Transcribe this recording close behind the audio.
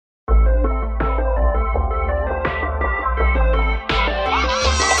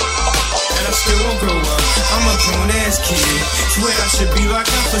grown ass kid. Swear I should be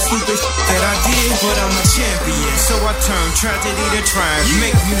locked up for stupid that I did, but I'm a champion. So I turn tragedy to triumph.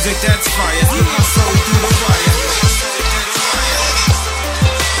 Make music that's fire. Put my soul through the wire.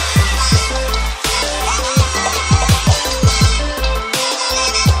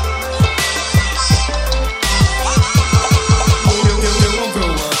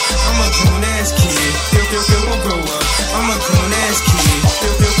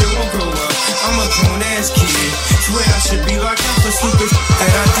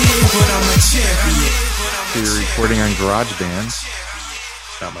 You're recording on GarageBand.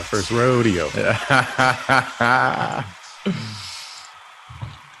 Not my first rodeo.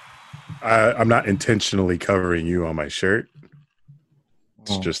 I'm not intentionally covering you on my shirt.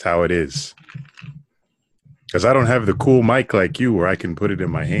 It's just how it is. Because I don't have the cool mic like you where I can put it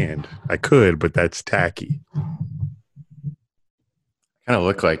in my hand. I could, but that's tacky. I kind of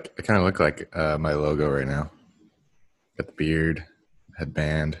look like my logo right now. Got the beard,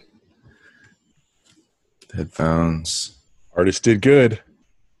 headband, headphones. Artist did good.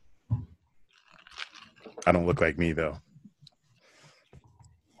 I don't look like me though.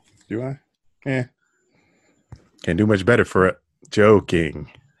 Do I? Can't do much better for it. Joking.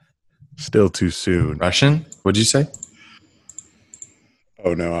 Still too soon. Russian? What'd you say?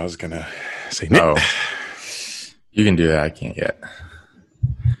 Oh no, I was gonna say no. Oh. You can do that. I can't yet.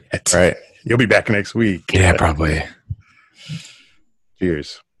 Right. You'll be back next week. Yeah, probably.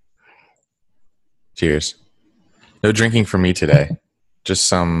 Cheers. Cheers. No drinking for me today. Just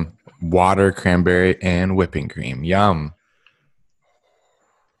some water, cranberry, and whipping cream. Yum.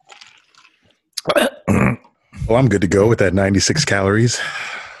 Well, I'm good to go with that 96 calories.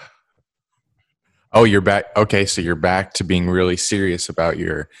 Oh, you're back. Okay, so you're back to being really serious about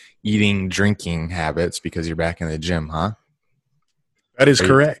your eating, drinking habits because you're back in the gym, huh? That is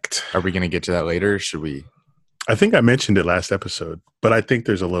correct. Are we going to get to that later? Or should we? I think I mentioned it last episode, but I think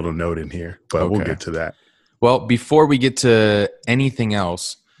there's a little note in here, but we'll get to that. Well, before we get to anything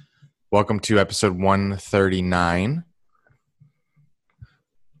else, welcome to episode 139.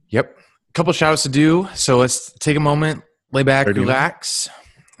 Yep. A couple shout outs to do. So let's take a moment, lay back, relax,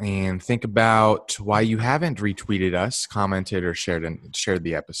 and think about why you haven't retweeted us, commented, or shared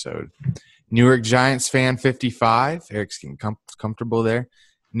the episode. New York Giants fan 55. Eric's getting comfortable there.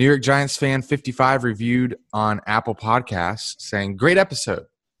 New York Giants fan 55 reviewed on Apple Podcasts saying, great episode.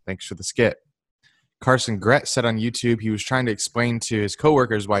 Thanks for the skit. Carson Gret said on YouTube he was trying to explain to his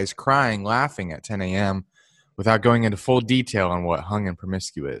coworkers why he's crying, laughing at 10 a.m. without going into full detail on what hung and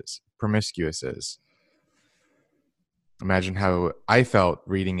promiscuous is. Imagine how I felt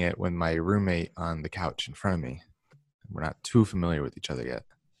reading it with my roommate on the couch in front of me. We're not too familiar with each other yet.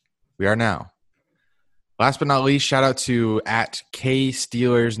 We are now. Last but not least, shout out to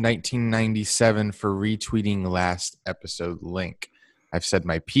 @KSteelers1997 for retweeting last episode link. I've said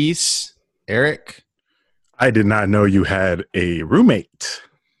my piece. Eric? I did not know you had a roommate.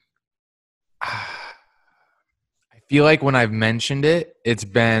 I feel like when I've mentioned it, it's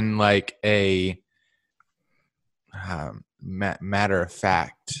been like a matter of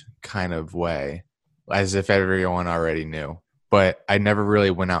fact kind of way, as if everyone already knew. But I never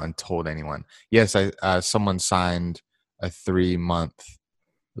really went out and told anyone. Yes, someone signed a 3-month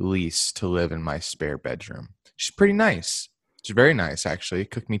lease to live in my spare bedroom. She's pretty nice. She's very nice, actually.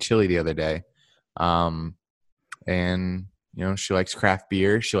 Cooked me chili the other day. And, you know, she likes craft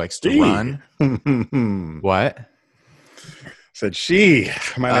beer. She likes to run. What? Said she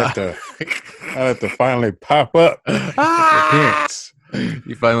might have to finally pop up.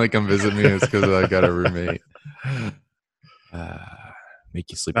 You finally come visit me. It's because I got a roommate. Make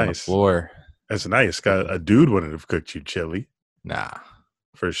you sleep on the floor. That's nice. Got a dude wouldn't have cooked you chili. Nah.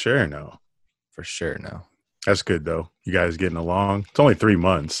 For sure, no. For sure, no. That's good, though. You guys getting along. It's only 3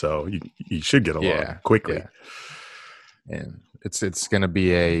 months, so you should get along quickly. Yeah. And it's going to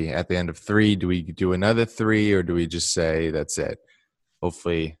be at the end of 3, do we do another 3 or do we just say that's it?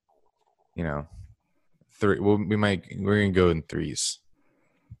 Hopefully, you know, 3. Well, we're going to go in 3s.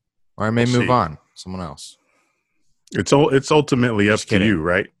 Or I may move on. Someone else. It's ultimately up to you,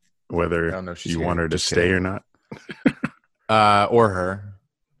 right? Whether you want her to stay or not. Or her.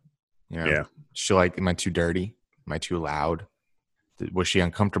 You know, yeah. She am I too dirty? Am I too loud? Was she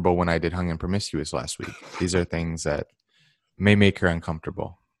uncomfortable when I did Hung and Promiscuous last week? These are things that may make her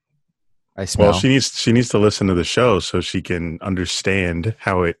uncomfortable. I smell. Well, she needs to listen to the show so she can understand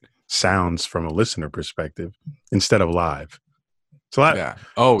how it sounds from a listener perspective instead of live. It's a lot. Yeah.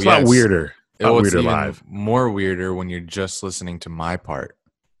 It's a lot weirder. It's even live. More weirder when you're just listening to my part.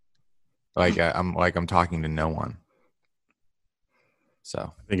 I'm talking to no one.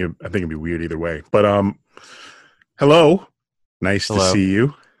 So I think it'd be weird either way. But hello, nice to see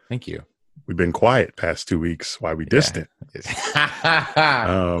you. Thank you. We've been quiet past 2 weeks. Why we distant? This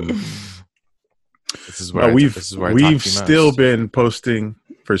is where we've still been posting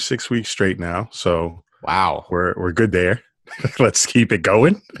for 6 weeks straight now. So wow, we're good there. Let's keep it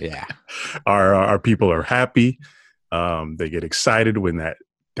going. Yeah, our people are happy. They get excited when that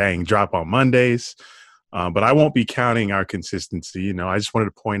dang drop on Mondays. But I won't be counting our consistency. You know, I just wanted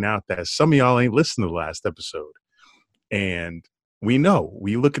to point out that some of y'all ain't listened to the last episode. And we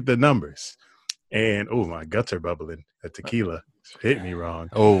look at the numbers. And, oh, my guts are bubbling. That tequila hit me wrong.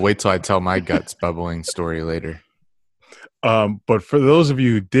 Oh, wait till I tell my guts bubbling story later. But for those of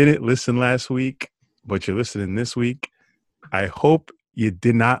you who didn't listen last week, but you're listening this week, I hope you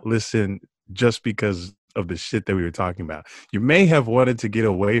did not listen just because of the shit that we were talking about. You may have wanted to get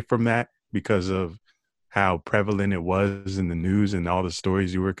away from that because of how prevalent it was in the news and all the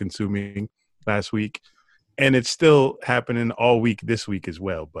stories you were consuming last week. And it's still happening all week this week as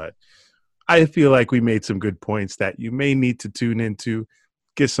well. But I feel like we made some good points that you may need to tune into,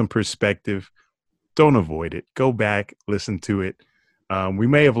 get some perspective. Don't avoid it. Go back, listen to it. We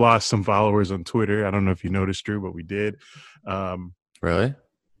may have lost some followers on Twitter. I don't know if you noticed, Drew, but we did. Really?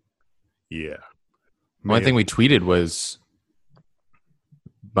 Yeah. The only thing we tweeted was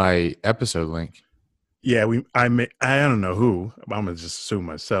by episode link. Yeah, I don't know who. I'm gonna just assume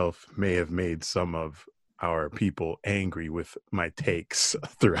myself may have made some of our people angry with my takes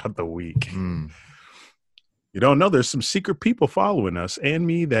throughout the week. You don't know. There's some secret people following us and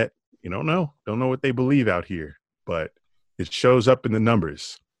me that you don't know what they believe out here, but it shows up in the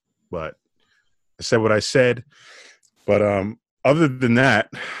numbers. But I said what I said. But other than that,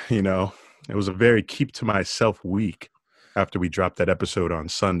 you know, it was a very keep to myself week after we dropped that episode on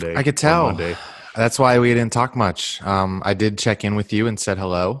Sunday. I could tell. Monday. That's why we didn't talk much. I did check in with you and said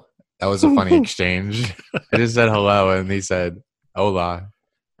hello. That was a funny exchange. I just said hello, and he said hola,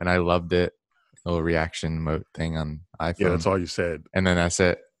 and I loved it. A little reaction emote thing on iPhone. Yeah, that's all you said. And then that's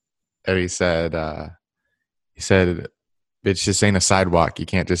it. And he said, bitch, this ain't a sidewalk. You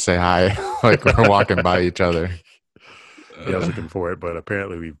can't just say hi like we're walking by each other. Yeah, I was looking for it, but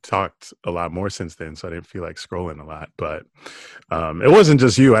apparently we've talked a lot more since then, so I didn't feel like scrolling a lot. But it wasn't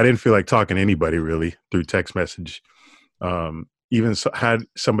just you. I didn't feel like talking to anybody really through text message. Even had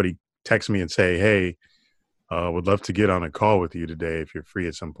somebody text me and say, hey, would love to get on a call with you today if you're free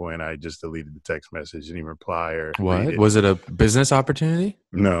at some point. I just deleted the text message, didn't even reply or what? Was it a business opportunity?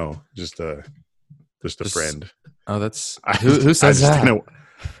 No, just a friend. Oh, that's who says that? I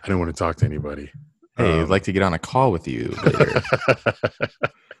didn't want to talk to anybody. Hey, I'd like to get on a call with you later.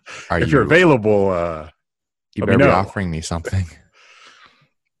 If you're available, you better be offering me something.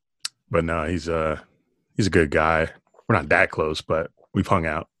 But no, he's a good guy. We're not that close, but we've hung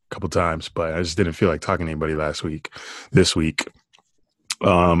out a couple times. But I just didn't feel like talking to anybody this week.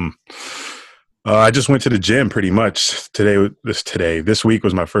 I just went to the gym pretty much this week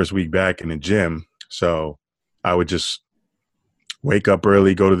was my first week back in the gym. So I would just wake up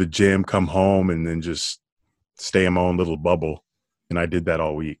early, go to the gym, come home, and then just stay in my own little bubble. And I did that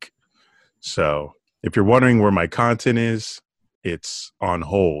all week. So if you're wondering where my content is, it's on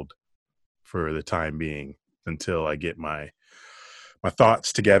hold for the time being until I get my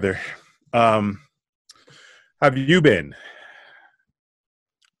thoughts together. How have you been?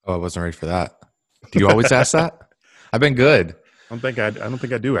 Oh, I wasn't ready for that. Do you always ask that? I've been good. I don't think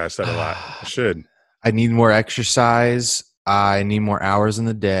I do ask that a lot. I should. I need more exercise. I need more hours in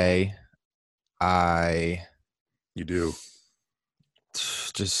the day. You do.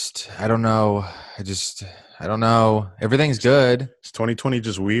 I don't know. I don't know. Everything's good. Is 2020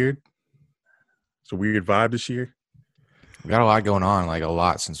 just weird? It's a weird vibe this year. We got a lot going on, like a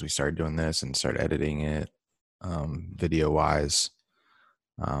lot since we started doing this and started editing it, video wise.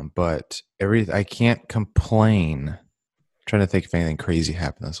 But I can't complain. I'm trying to think if anything crazy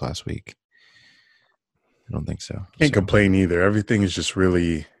happened this last week. I don't think so. Can't complain either. Everything is just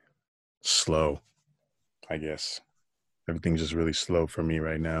really slow, I guess. Everything's just really slow for me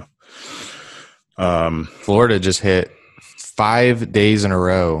right now. Florida just hit 5 days in a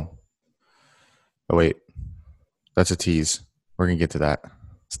row. Oh, wait. That's a tease. We're going to get to that.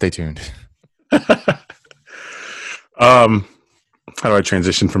 Stay tuned. How do I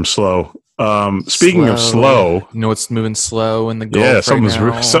transition from slow? Speaking of slow. You know what's moving slow in the Gulf something's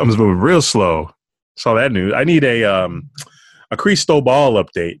moving real slow. Saw that news. I need a crystal ball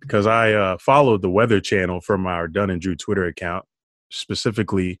update because I followed the Weather Channel from our Dunn and Drew Twitter account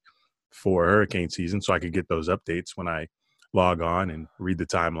specifically for hurricane season, so I could get those updates when I log on and read the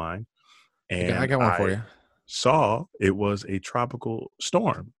timeline. And I got one for you. saw it was a tropical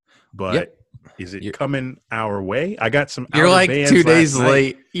storm, but Yep. is it coming our way? I got some. You're outer like bands 2 days last night.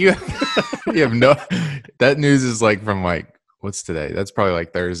 late. You have no. That news is like from like what's today? That's probably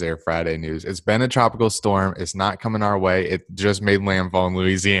like Thursday or Friday news. It's been a tropical storm. It's not coming our way. It just made landfall in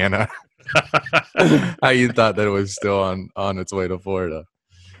Louisiana. How you thought that it was still on its way to Florida?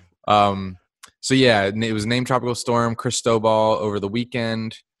 So yeah, it was named Tropical Storm Cristobal over the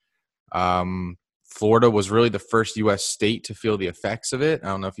weekend. Florida was really the first U.S. state to feel the effects of it. I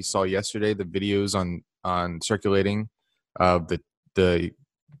don't know if you saw yesterday the videos on circulating of the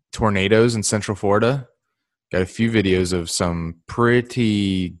tornadoes in Central Florida. Got a few videos of some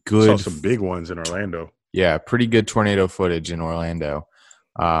pretty good. Saw some big ones in Orlando. Yeah, pretty good tornado footage in Orlando.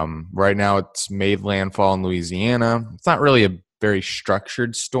 Right now, it's made landfall in Louisiana. It's not really a very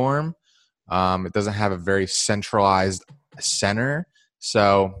structured storm. It doesn't have a very centralized center.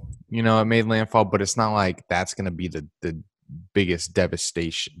 So, it made landfall, but it's not like that's going to be the biggest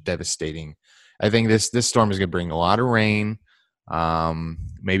devastating. I think this storm is going to bring a lot of rain,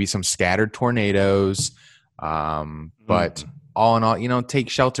 maybe some scattered tornadoes. But all in all, take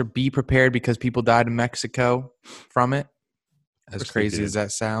shelter, be prepared because people died in Mexico from it. As crazy as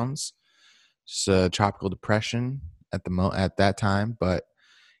that sounds, it's a tropical depression at that time. But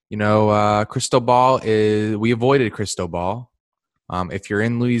Cristobal we avoided Cristobal. If you're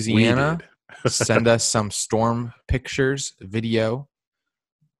in Louisiana, send us some storm pictures, video.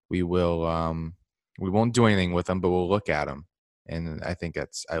 We will. We won't do anything with them, but we'll look at them. And I think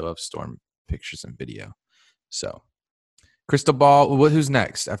I love storm pictures and video. So, Cristobal. Who's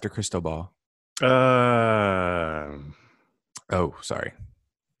next after Cristobal? Oh, sorry.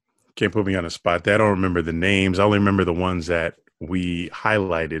 Can't put me on the spot. I don't remember the names. I only remember the ones that we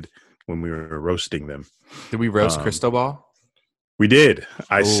highlighted when we were roasting them. Did we roast Cristobal? We did.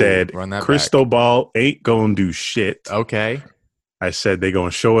 I said Cristobal ain't gonna do shit. Okay. I said they're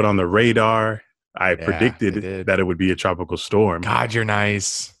gonna show it on the radar. I predicted that it would be a tropical storm. God, you're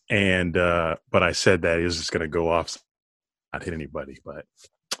nice. And but I said that it was just gonna go off, not hit anybody. But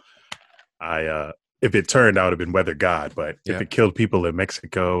if it turned out, it would have been weather god. But if it killed people in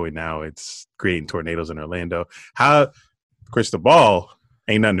Mexico and now it's creating tornadoes in Orlando, Cristobal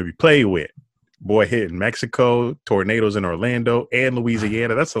ain't nothing to be played with. Boy, hitting Mexico, tornadoes in Orlando and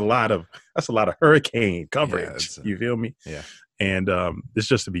Louisiana. That's a lot of hurricane coverage. You feel me? Yeah. And it's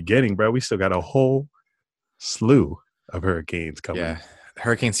just the beginning, bro. We still got a whole slew of hurricanes coming. Yeah.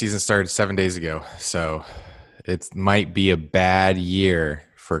 Hurricane season started 7 days ago. So it might be a bad year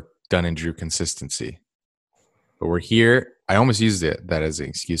for Dunn and Drew consistency. But we're here. I almost used that as an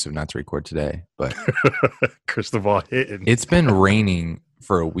excuse of not to record today. But Cristobal hitting. It's been raining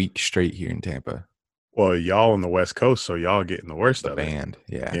for a week straight here in Tampa. Well, y'all on the West Coast, so y'all getting the worst of it.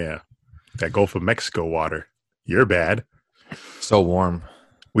 Yeah. That Gulf of Mexico water. You're bad. So warm.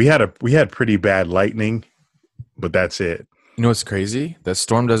 We had pretty bad lightning, but that's it. You know what's crazy? That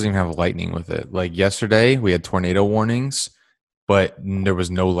storm doesn't even have lightning with it. Like yesterday, we had tornado warnings, but there was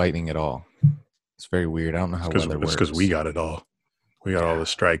no lightning at all. It's very weird. I don't know how weather works. It's because we got it all. We got all the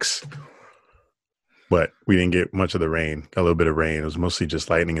strikes. But we didn't get much of the rain. Got a little bit of rain. It was mostly just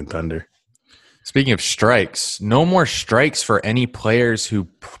lightning and thunder. Speaking of strikes, no more strikes for any players who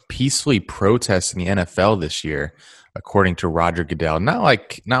peacefully protest in the NFL this year, according to Roger Goodell. Not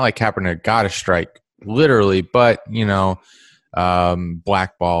like Kaepernick got a strike, literally, but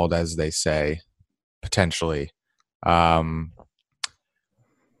blackballed, as they say, potentially.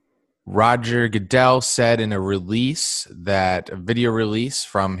 Roger Goodell said in a video release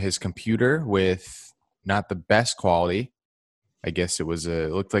from his computer with not the best quality. I guess it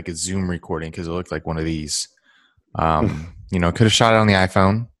looked like a Zoom recording because it looked like one of these. Could have shot it on the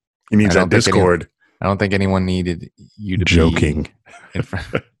iPhone. He means on Discord. I don't think anyone needed you to joking. Be in front.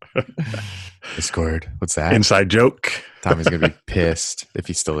 Discord. What's that? Inside joke. Tommy's gonna be pissed if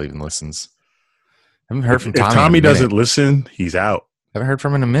he still even listens. I haven't heard from Tommy. If Tommy doesn't listen, he's out. I haven't heard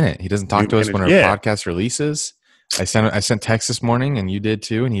from him in a minute. He doesn't talk to us when our podcast releases. I sent text this morning, and you did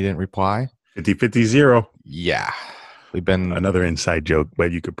too, and he didn't reply. 50-50-0. Yeah, we've been another inside joke,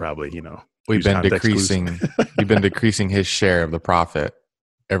 but you could probably, we've been decreasing. We've been decreasing his share of the profit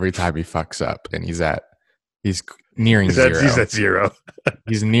every time he fucks up, and he's nearing zero. He's at zero.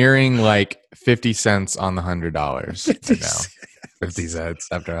 He's nearing like 50 cents on the $100 right now. 50 cents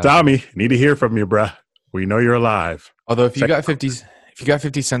after. Tommy, need to hear from you, bruh. We know you're alive. Although if you got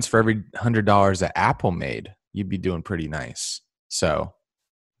 50 cents for every $100 that Apple made, you'd be doing pretty nice. So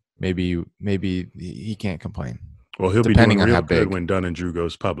maybe he can't complain. Well, he'll be doing real good when Dunn and Drew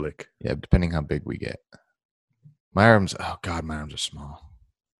goes public. Yeah, depending how big we get. My arms are small.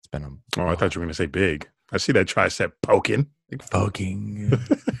 It's been I thought you were going to say big. I see that tricep poking. Like poking.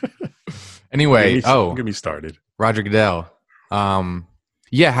 Anyway, get me started. Roger Goodell.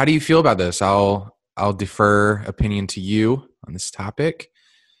 Yeah, how do you feel about this? I'll defer opinion to you on this topic.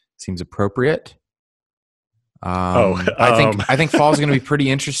 Seems appropriate. I think fall is going to be pretty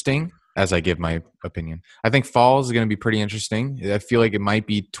interesting. As I give my opinion, I think fall is going to be pretty interesting. I feel like it might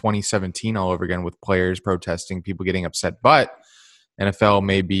be 2017 all over again with players protesting, people getting upset, but NFL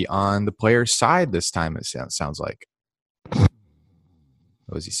may be on the players' side this time. It sounds like.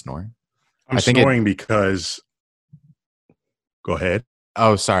 Was he snoring? I'm snoring because. Go ahead.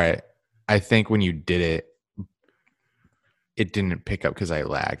 Oh, sorry. I think when you did it, it didn't pick up because I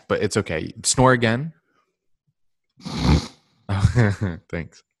lagged, but it's okay. Snore again.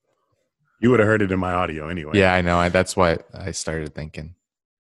 Thanks. You would have heard it in my audio anyway. Yeah, I know. That's what I started thinking.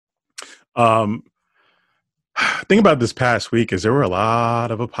 Thing about this past week is there were a lot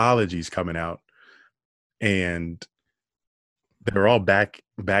of apologies coming out, and they're all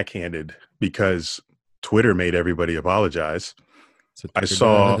backhanded because Twitter made everybody apologize. I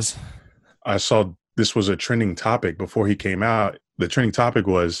saw this was a trending topic before he came out. The trending topic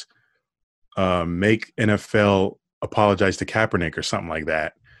was make NFL apologize to Kaepernick or something like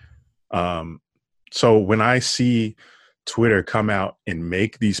that. So when I see Twitter come out and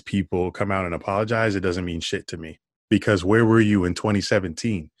make these people come out and apologize, it doesn't mean shit to me, because where were you in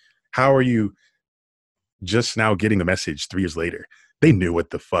 2017? How are you just now getting the message 3 years later? They knew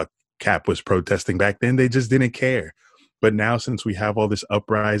what the fuck Cap was protesting back then. They just didn't care. But now, since we have all this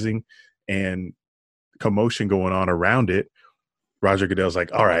uprising and commotion going on around it, Roger Goodell's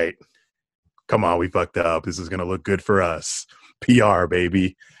like, all right, come on, we fucked up. This is going to look good for us. PR,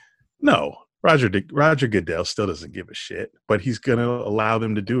 baby. No, Roger Goodell still doesn't give a shit, but he's going to allow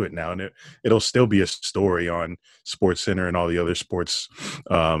them to do it now. And it'll still be a story on SportsCenter and all the other sports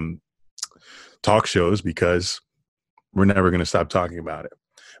talk shows, because we're never going to stop talking about it.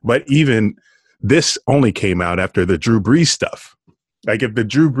 But even this only came out after the Drew Brees stuff. Like, if the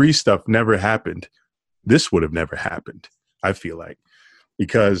Drew Brees stuff never happened, this would have never happened, I feel like,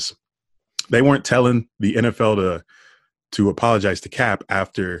 because they weren't telling the NFL to apologize to Cap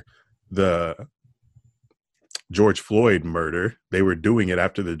after the George Floyd murder. They were doing it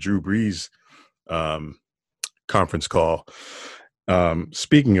after the Drew Brees conference call.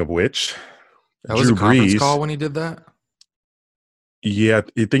 Speaking of which, that was Drew a conference call when he did that? Yeah,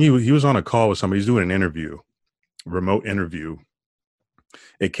 I think he was on a call with somebody. He's doing an interview, remote interview.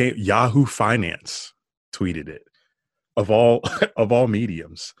 It came, Yahoo Finance tweeted it. Of all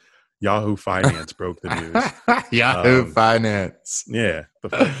mediums, Yahoo Finance broke the news. Yahoo Finance. Yeah.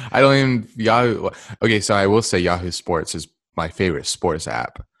 I don't even Yahoo. Okay, so I will say Yahoo Sports is my favorite sports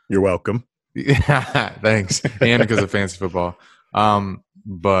app. You're welcome. Thanks. And because of fantasy football.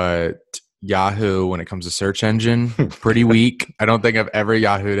 But Yahoo, when it comes to search engine, pretty weak. I don't think I've ever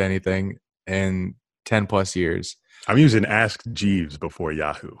Yahooed anything in 10 plus years. I'm using Ask Jeeves before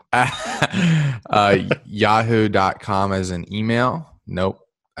Yahoo. Yahoo.com as an email. Nope.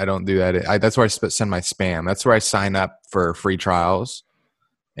 I don't do that. That's where I send my spam. That's where I sign up for free trials.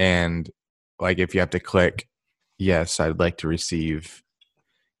 And like, if you have to click, yes, I'd like to receive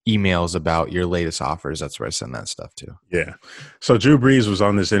emails about your latest offers, that's where I send that stuff to. Yeah. So Drew Brees was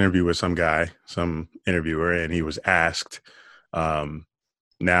on this interview with some interviewer, and he was asked,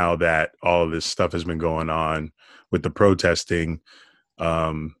 now that all of this stuff has been going on with the protesting, you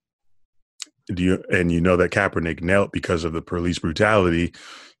know that Kaepernick knelt because of the police brutality.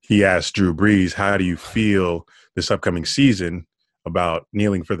 He asked Drew Brees, how do you feel this upcoming season about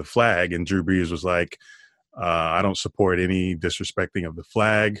kneeling for the flag? And Drew Brees was like, I don't support any disrespecting of the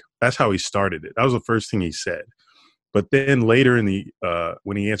flag. That's how he started it. That was the first thing he said. But then later in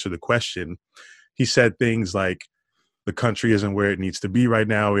when he answered the question, he said things like, the country isn't where it needs to be right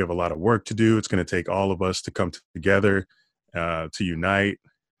now. We have a lot of work to do. It's going to take all of us to come together, to unite.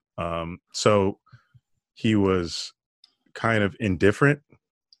 So he was kind of indifferent,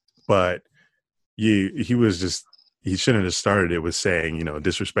 but he shouldn't have started it with saying,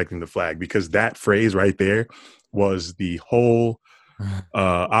 disrespecting the flag, because that phrase right there was the whole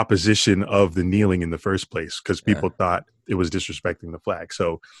opposition of the kneeling in the first place, because people thought it was disrespecting the flag.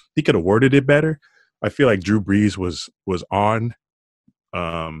 So he could have worded it better. I feel like Drew Brees was on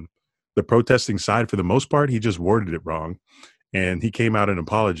the protesting side for the most part. He just worded it wrong, and he came out and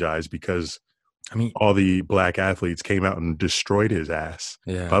apologized because all the black athletes came out and destroyed his ass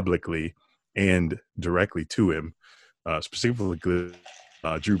publicly and directly to him. Specifically, Drew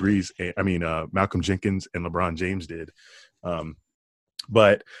Brees, Malcolm Jenkins and LeBron James did.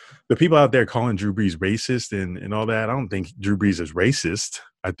 But the people out there calling Drew Brees racist and all that, I don't think Drew Brees is racist.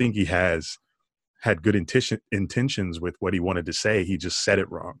 I think he has had good intentions with what he wanted to say. He just said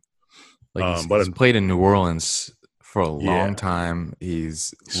it wrong. Like he's played in New Orleans for a long time.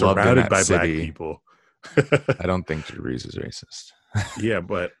 He's surrounded by city. Black people. I don't think Drew Brees is racist. Yeah,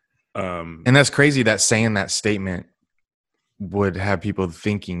 but and that's crazy that saying that statement would have people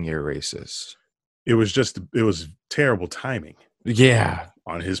thinking you're racist. It was terrible timing. Yeah,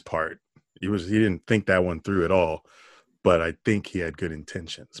 on his part. He didn't think that one through at all. But I think he had good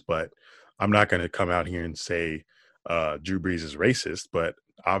intentions. But I'm not going to come out here and say Drew Brees is racist, but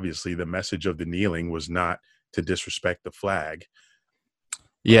obviously the message of the kneeling was not to disrespect the flag.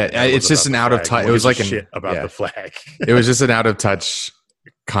 Yeah, it's just an out of touch. It was like shit about the flag. It was just an out of touch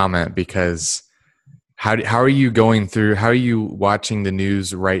comment because how are you going through? How are you watching the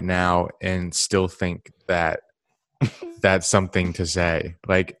news right now and still think that that's something to say?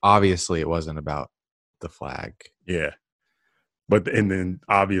 Like, obviously, it wasn't about the flag. Yeah, and then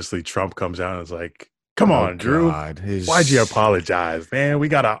obviously Trump comes out and is like, "Come on, Drew, why'd you apologize, man? We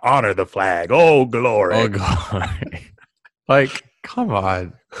gotta honor the flag. Oh glory, oh glory." Like, come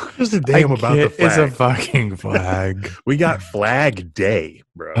on. Who's the damn about the flag? It's a fucking flag. We got Flag Day,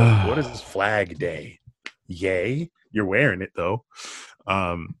 bro. What is this Flag Day? Yay. You're wearing it though.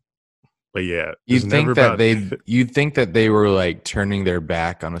 But yeah. You'd think that they were like turning their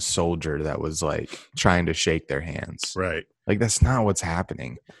back on a soldier that was like trying to shake their hands. Right. Like that's not what's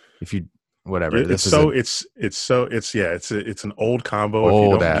happening. If you whatever. It's an old combo.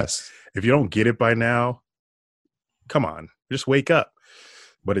 Old ass. If you don't get it by now, come on. Just wake up.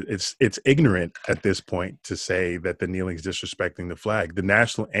 But it's ignorant at this point to say that the kneeling is disrespecting the flag. The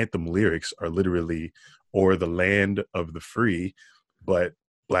national anthem lyrics are literally "O'er the land of the free," but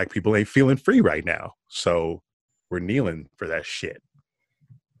Black people ain't feeling free right now. So we're kneeling for that shit.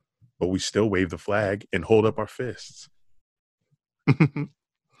 But we still wave the flag and hold up our fists.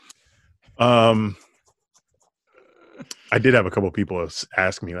 I did have a couple of people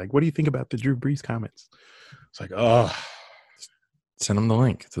ask me, like, what do you think about the Drew Brees comments? It's like, oh. Send them the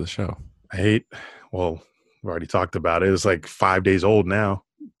link to the show. We've already talked about it. It's like 5 days old now,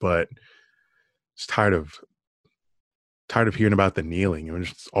 but it's tired of hearing about the kneeling.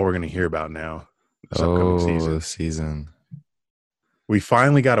 It's all we're going to hear about now. The season. We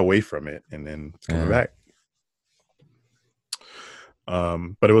finally got away from it and then coming back.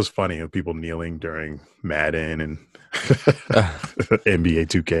 But it was funny of people kneeling during Madden and NBA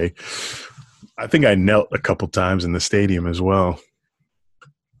 2K. I think I knelt a couple times in the stadium as well.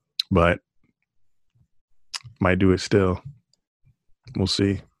 But might do it still. We'll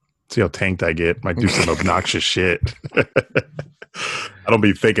see. See how tanked I get. Might do some obnoxious shit. I don't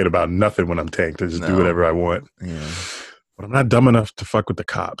be thinking about nothing when I'm tanked. I just do whatever I want. Yeah. But I'm not dumb enough to fuck with the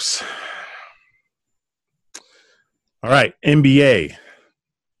cops. All right, NBA.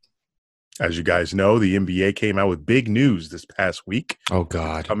 As you guys know, the NBA came out with big news this past week. Oh,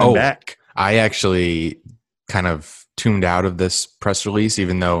 God. Coming back. I actually kind of tuned out of this press release,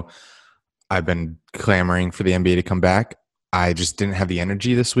 even though I've been clamoring for the NBA to come back. I just didn't have the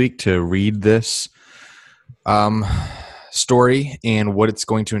energy this week to read this story and what it's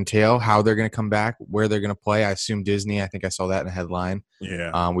going to entail, how they're going to come back, where they're going to play. I assume Disney. I think I saw that in a headline.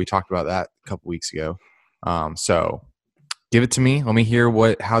 Yeah. We talked about that a couple weeks ago. So give it to me. Let me hear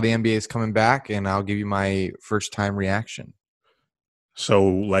how the NBA is coming back, and I'll give you my first-time reaction. So,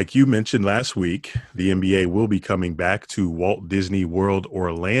 like you mentioned last week, the NBA will be coming back to Walt Disney World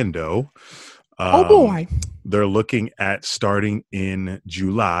Orlando. Oh, boy. They're looking at starting in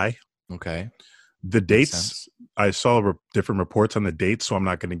July. Okay. The dates, I saw different reports on the dates, so I'm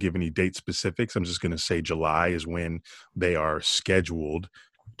not going to give any date specifics. I'm just going to say July is when they are scheduled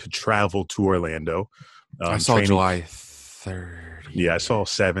to travel to Orlando. I saw July 3rd. Yeah, I saw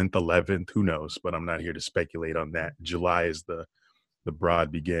 7th, 11th. Who knows? But I'm not here to speculate on that. July is the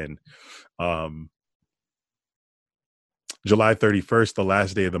broad begin. July 31st, the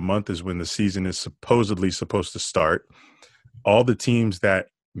last day of the month, is when the season is supposedly supposed to start. All the teams that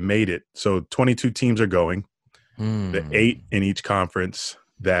made it, so 22 teams are going, the 8 in each conference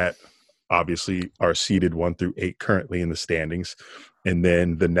that obviously are seeded 1 through 8 currently in the standings, and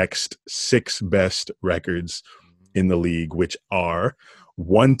then the next 6 best records in the league, which are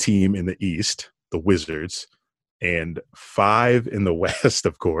 1 team in the East, the Wizards, and 5 in the West,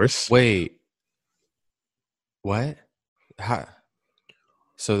 of course. Wait. What? How?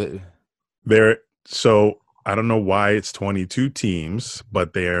 So I don't know why it's 22 teams,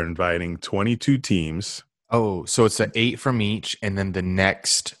 but they are inviting 22 teams. Oh, so it's an 8 from each, and then the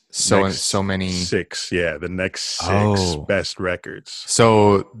next so many 6. Yeah, the next 6 best records.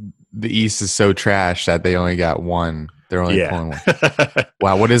 So the East is so trash that they only got 1. They're only pulling 1.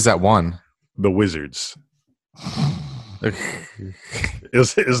 Wow, what is that 1? the Wizards.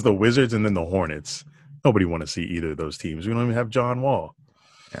 Is the Wizards and then the Hornets. Nobody want to see either of those teams. We don't even have John Wall.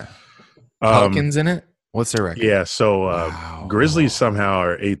 Yeah. Pelicans in it? What's their record? Yeah, so Wow. Grizzlies somehow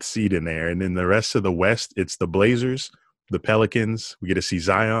are 8th seed in there. And then the rest of the West, it's the Blazers, the Pelicans. We get to see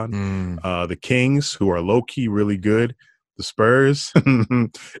Zion. The Kings, who are low-key really good. The Spurs.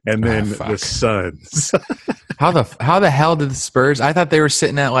 And then the Suns. How the hell did the Spurs? I thought they were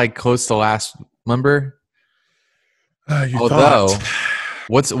sitting at like close to last number. Although,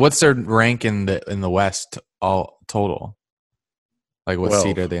 what's their rank in the West all total? Like what 12.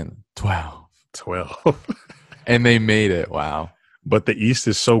 seed are they in? 12. And they made it. Wow. But the East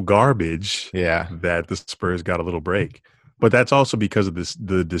is so garbage that the Spurs got a little break. But that's also because of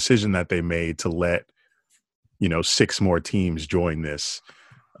the decision that they made to let 6 more teams join this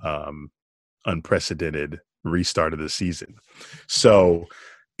unprecedented restart of the season. So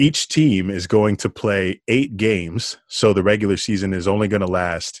each team is going to play 8 games. So the regular season is only going to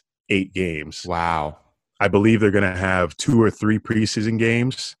last 8 games. Wow. I believe they're going to have 2 or 3 preseason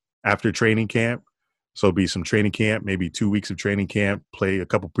games after training camp. So it'll be some training camp, maybe 2 weeks of training camp, play a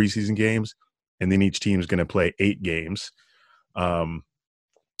couple preseason games, and then each team is going to play 8 games.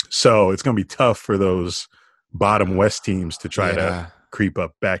 So it's going to be tough for those bottom West teams to try to creep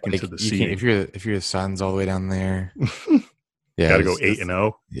up back into the seed. If you're the Suns all the way down there, got to go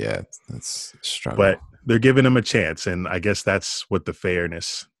 8-0. Yeah, that's a struggle. But they're giving them a chance, and I guess that's what the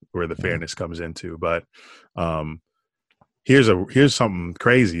fairness comes into. But here's something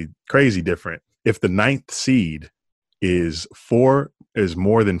crazy different. If the 9th seed is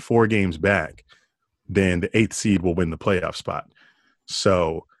more than 4 games back, then the 8th seed will win the playoff spot.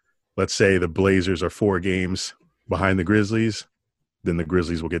 So let's say the Blazers are 4 games behind the Grizzlies, then the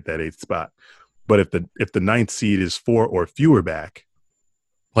Grizzlies will get that 8th spot. But if the 9th seed is 4 or fewer back,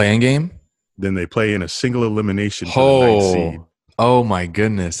 playing game, then they play in a single elimination for the 9th seed. Oh my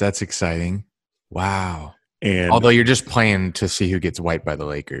goodness, that's exciting! Wow. And although you're just playing to see who gets wiped by the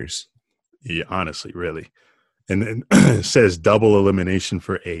Lakers. Yeah, honestly, really. And then it says double elimination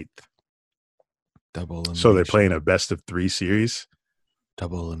for 8th. Double elimination. So they're playing a best of 3 series.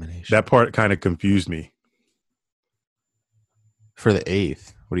 Double elimination. That part kind of confused me. For the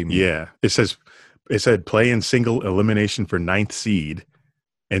 8th? What do you mean? Yeah. It said play in single elimination for 9th seed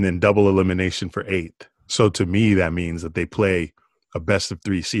and then double elimination for 8th. So to me, that means that they play a best of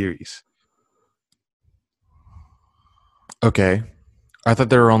 3 series. Okay. I thought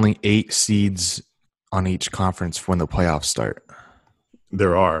there were only 8 seeds on each conference when the playoffs start.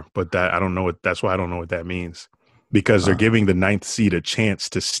 There are, but that's why I don't know what that means. Because they're giving the 9th seed a chance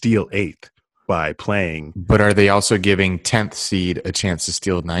to steal 8th by playing. But are they also giving 10th seed a chance to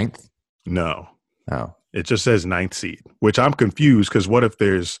steal 9th? No. Oh. It just says 9th seed, which I'm confused because what if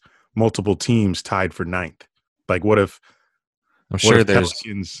there's multiple teams tied for 9th? Like what if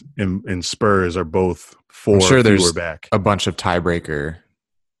Pelicans and Spurs are both 4 or fewer back? A bunch of tiebreaker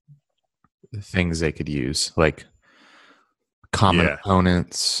things they could use, like common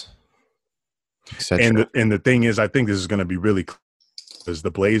opponents, etc. And the thing is, I think this is going to be really close because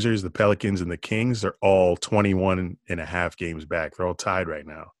the Blazers, the Pelicans, and the Kings are all 21.5 games back. They're all tied right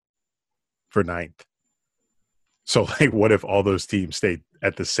now for 9th. So, like, what if all those teams stay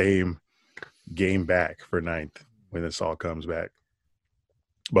at the same game back for 9th when this all comes back?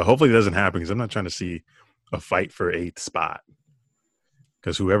 But hopefully it doesn't happen because I'm not trying to see a fight for 8th spot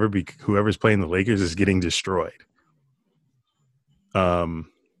because whoever's playing the Lakers is getting destroyed.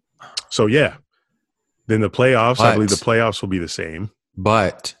 So, yeah. Then the playoffs, I believe the playoffs will be the same.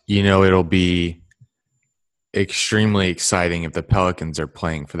 But, it'll be extremely exciting if the Pelicans are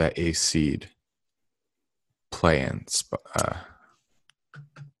playing for that 8th seed play-in.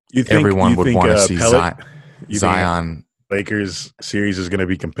 Everyone would want to see Zion. Lakers series is going to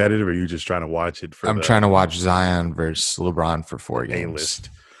be competitive, or are you just trying to watch it? I'm trying to watch Zion versus LeBron for 4 games. A-list.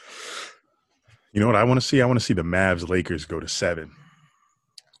 You know what I want to see? I want to see the Mavs-Lakers go to 7.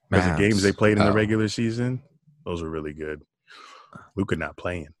 Because the games they played in the regular season, those were really good. Luka not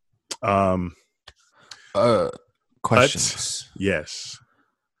playing. Questions? Yes.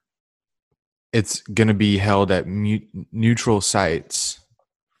 It's going to be held at neutral sites.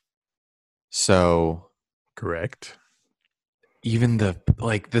 So. Correct. Even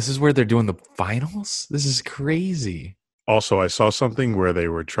this is where they're doing the finals? This is crazy. Also, I saw something where they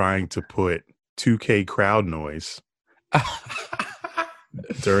were trying to put 2K crowd noise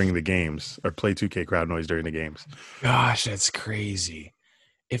during the games, or play 2K crowd noise during the games. Gosh, that's crazy.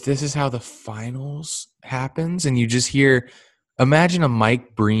 If this is how the finals happens and you just hear, imagine a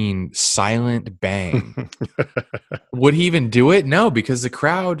Mike Breen silent bang. Would he even do it? No, because the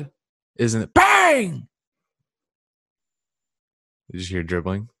crowd Isn't it? Bang! Did you hear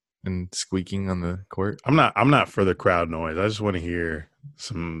dribbling and squeaking on the court? I'm not for the crowd noise. I just want to hear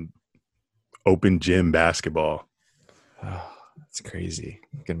some open gym basketball. Oh, that's crazy.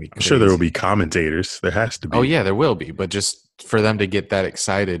 It's gonna be crazy. I'm sure there will be commentators. There has to be. Oh yeah, there will be. But just for them to get that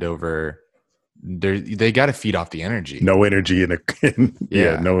excited over, they got to feed off the energy. No energy in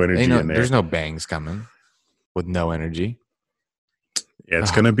no energy in there. There's no bangs coming with no energy. Yeah,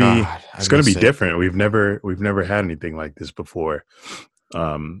 it's gonna be different. We've never had anything like this before.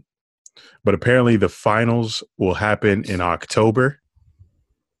 But apparently the finals will happen in October.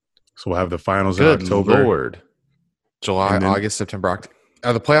 So we'll have the finals in October. Lord. July, August, September, October.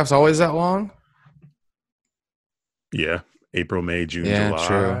 Are the playoffs always that long? Yeah. April, May, June, July,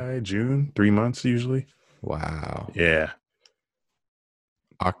 true. June. 3 months usually. Wow. Yeah.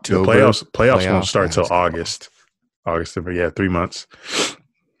 October. The playoffs won't start till August. August, yeah, 3 months.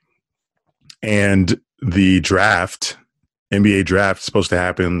 And the draft, NBA draft, is supposed to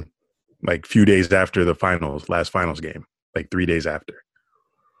happen like a few days after the last finals game, like 3 days after.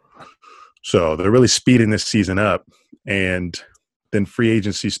 So they're really speeding this season up. And then free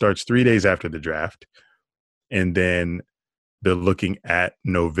agency starts 3 days after the draft. And then they're looking at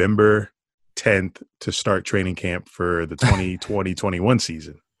November 10th to start training camp for the 2020-21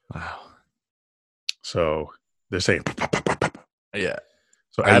 season. Wow. So they're saying, yeah.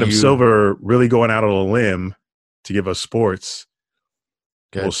 So Adam Silver really going out on a limb to give us sports.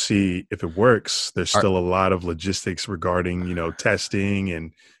 Good. We'll see if it works. There's still a lot of logistics regarding, testing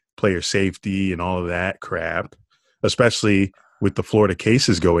and player safety and all of that crap, especially with the Florida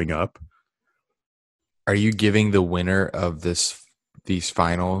cases going up. Are you giving the winner of these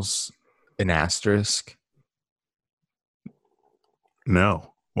finals an asterisk?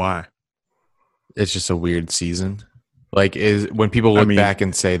 No. Why? It's just a weird season. Like, when people look back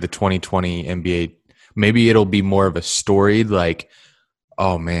and say the 2020 NBA, maybe it'll be more of a storied, like,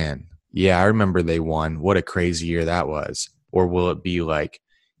 oh man, yeah, I remember they won. What a crazy year that was. Or will it be like,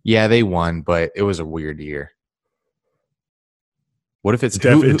 yeah, they won, but it was a weird year? What if it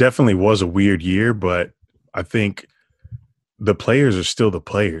definitely was a weird year, but I think the players are still the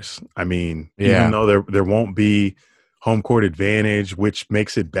players. I mean, even though there won't be home court advantage, which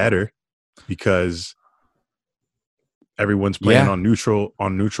makes it better because everyone's playing on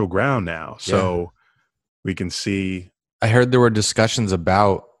neutral ground now. So we can see. I heard there were discussions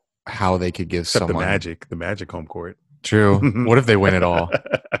about how they could give someone the Magic home court. True. What if they win it all?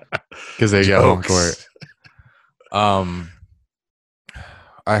 Because they get home court.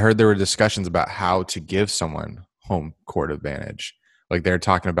 I heard there were discussions about how to give someone home court advantage. Like they're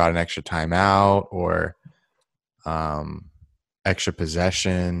talking about an extra timeout or extra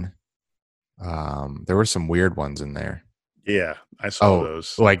possession. There were some weird ones in there. Yeah, I saw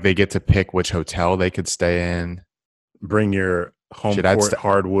those. Like they get to pick which hotel they could stay in. Bring your home court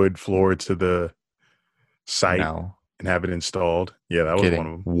hardwood floor to the site and have it installed. Yeah, that was one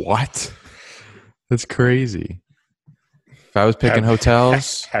of them. What? That's crazy. If I was picking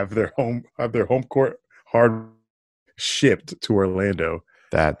hotels, have their home court hard shipped to Orlando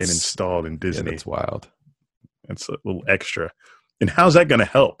and installed in Disney. Yeah, that's wild. That's a little extra. And how's that going to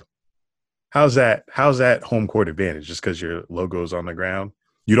help? How's that home court advantage? Just because your logo's on the ground?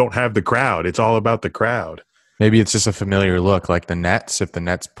 You don't have the crowd. It's all about the crowd. Maybe it's just a familiar look, like the Nets. If the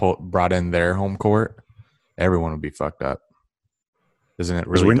Nets brought in their home court, everyone would be fucked up. Isn't it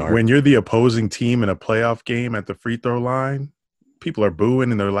really dark? When you're the opposing team in a playoff game at the free throw line, people are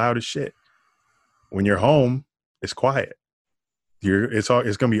booing and they're loud as shit. When you're home, it's quiet. It's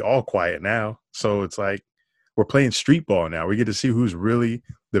going to be all quiet now. So it's like we're playing street ball now. We get to see who's really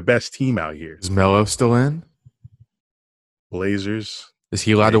the best team out here. Is Melo still in? Blazers. Is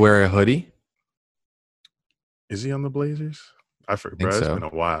he allowed to wear a hoodie? Is he on the Blazers? I forget, bro. It's been a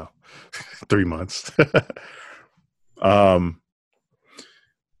while. 3 months.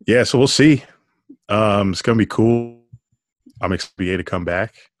 Yeah, so we'll see. It's going to be cool. I'm excited to come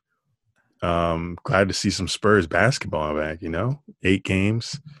back. Glad to see some Spurs basketball back, 8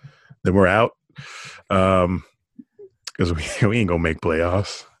 games. Then we're out. Because we ain't going to make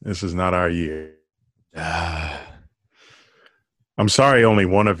playoffs. This is not our year. I'm sorry only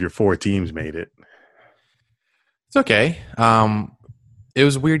one of your 4 teams made it. It's okay. It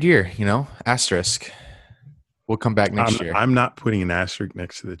was a weird year, asterisk. We'll come back next year. I'm not putting an asterisk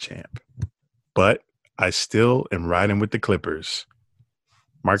next to the champ, but I still am riding with the Clippers.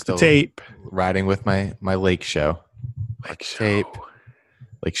 Mark the tape. Riding with my Lake Show. Lake Show.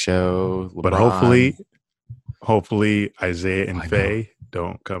 LeBron. But hopefully Isaiah and Faye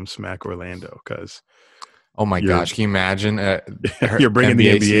don't come smack Orlando because Oh my gosh! Can you imagine? You're bringing the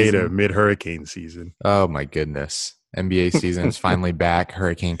NBA season to mid-hurricane season. Oh my goodness! NBA season is finally back.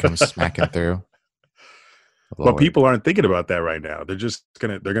 Hurricane comes smacking through. But people aren't thinking about that right now. They're just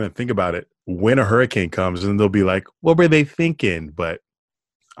gonna think about it when a hurricane comes, and they'll be like, "What were they thinking?" But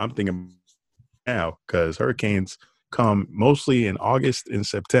I'm thinking now because hurricanes come mostly in August and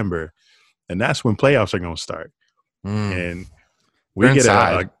September, and that's when playoffs are going to start. And we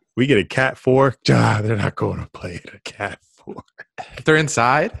get a Cat 4. They're not going to play at a Cat 4. If they're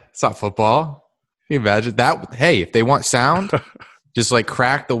inside, it's not football. Can you imagine that? Hey, if they want sound, just like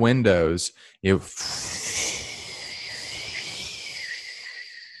crack the windows. That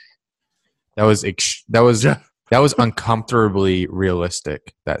was uncomfortably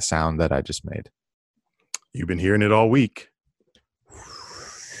realistic. That sound that I just made. You've been hearing it all week.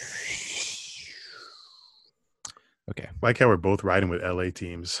 Okay. Like how we're both riding with LA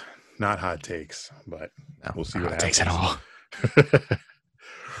teams. Not hot takes, but we'll see what happens. Takes at all.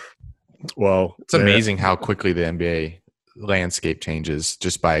 Well, it's amazing how quickly the NBA landscape changes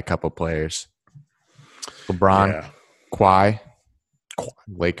just by a couple players. LeBron, Kawhi,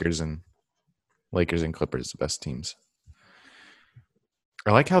 Lakers and Clippers, the best teams.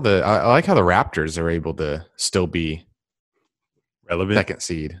 I like how the Raptors are able to still be relevant. Second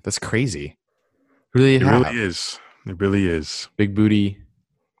seed. That's crazy. Who do they have? It really is. Big booty.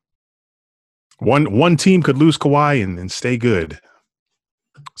 One team could lose Kawhi and stay good.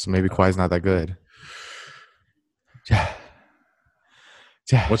 So maybe Kawhi's not that good. Yeah.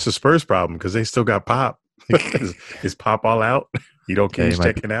 What's the Spurs problem? Because they still got Pop. Is Pop all out? You don't care he's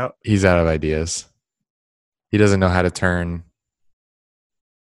checking out? He's out of ideas. He doesn't know how to turn.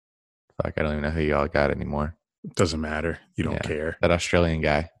 Fuck, I don't even know who y'all got anymore. Doesn't matter. You don't care. That Australian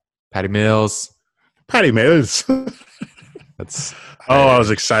guy. Patty Mills. That's. I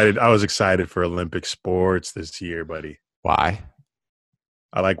was excited. I was excited for Olympic sports this year, buddy. Why?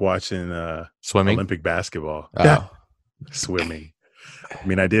 I like watching swimming, Olympic basketball. Oh. Yeah. Swimming. I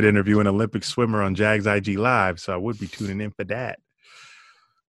mean, I did interview an Olympic swimmer on Jags IG Live, so I would be tuning in for that.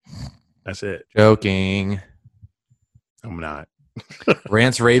 That's it. Joking. I'm not.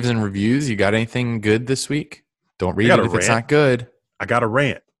 Rants, raves, and reviews. You got anything good this week? Don't read it if it's not good. I got a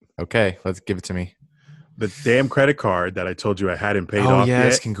rant. Okay, let's give it to me. The damn credit card that I told you I hadn't paid off yet. Oh,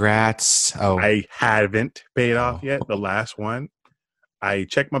 yes, congrats. Oh, I haven't paid off yet, the last one. I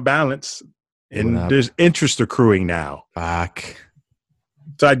checked my balance, and there's interest accruing now. Fuck.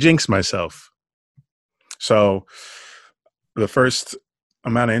 So I jinxed myself. So the first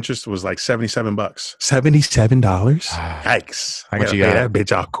amount of interest was like $77. $77? Yikes. I gotta pay that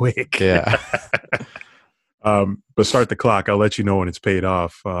bitch out quick. Yeah. But start the clock. I'll let you know when it's paid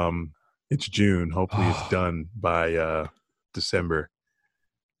off. It's June. Hopefully it's done by December.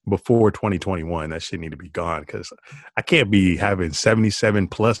 Before 2021, that shit need to be gone because I can't be having 77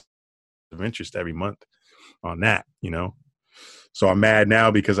 plus of interest every month on that, you know? So I'm mad now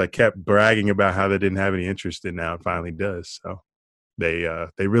because I kept bragging about how they didn't have any interest, and now it finally does. So they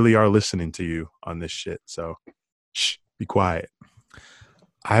really are listening to you on this shit. So shh, be quiet.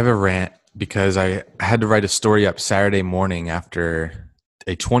 I have a rant because I had to write a story up Saturday morning after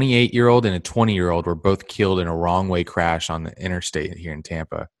a 28-year-old and a 20-year-old were both killed in a wrong way crash on the interstate here in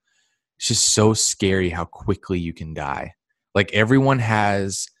Tampa. It's just so scary how quickly you can die. Like everyone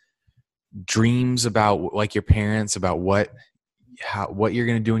has dreams about, like your parents, about what you're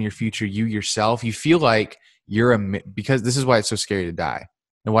going to do in your future. You yourself, you feel like because this is why it's so scary to die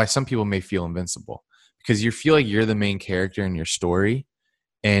and why some people may feel invincible, because you feel like you're the main character in your story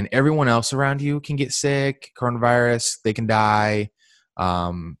and everyone else around you can get sick, coronavirus, they can die.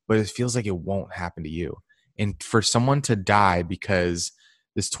 But it feels like it won't happen to you. And for someone to die because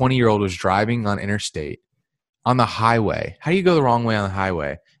this 20-year-old was driving on interstate on the highway. How do you go the wrong way on the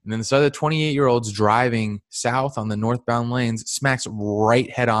highway? And then this other 28-year-old's driving south on the northbound lanes, smacks right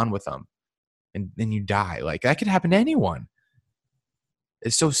head on with them. And then you die. Like that could happen to anyone.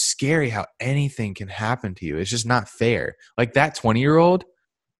 It's so scary how anything can happen to you. It's just not fair. Like that 20-year-old,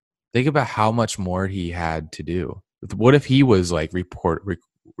 think about how much more he had to do. What if he was like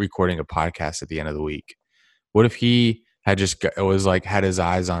recording a podcast at the end of the week? What if he had had his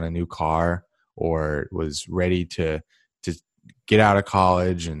eyes on a new car or was ready to get out of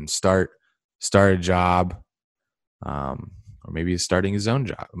college and start a job, or maybe he's starting his own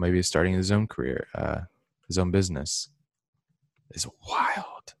job, maybe he's starting his own career, his own business. It's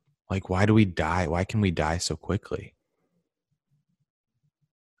wild. Like, why do we die? Why can we die so quickly?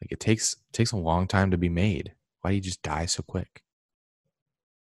 Like it takes a long time to be made. Why do you just die so quick?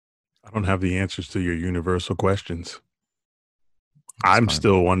 I don't have the answers to your universal questions. I'm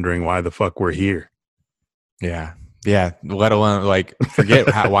still wondering why the fuck we're here. Yeah. Yeah. Let alone like forget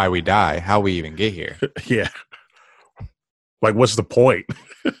why we die, how we even get here. Yeah. Like, what's the point?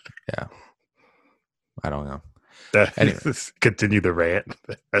 Yeah. I don't know. Anyway. Continue the rant.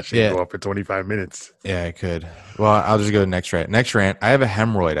 That should go up for 25 minutes. Yeah, I could. Well, I'll just go to next rant. Next rant. I have a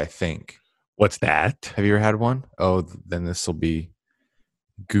hemorrhoid, I think. What's that? Have you ever had one? Oh, then this will be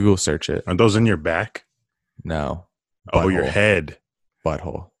Google search it. Are those in your back? No. Oh, your head.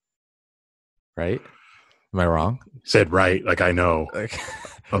 Butthole. Right? Am I wrong? Said right, like I know. I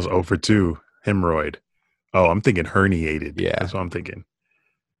was 0 for 2. Hemorrhoid. Oh, I'm thinking herniated. Yeah. That's what I'm thinking.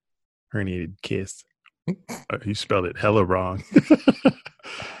 Herniated kiss. You spelled it hella wrong.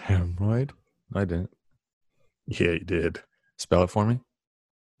 Hemorrhoid? I didn't. Yeah, you did. Spell it for me.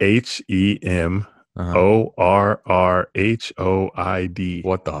 HEMORRHOID.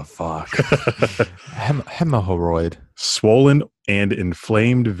 What the fuck? Hemorrhoid. Swollen and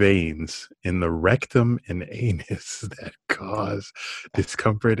inflamed veins in the rectum and anus that cause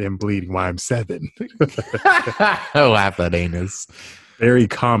discomfort and bleeding. Why I'm 7. Laugh at anus. Very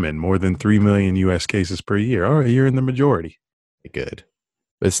common. More than 3 million U.S. cases per year. All right, you're in the majority. Good.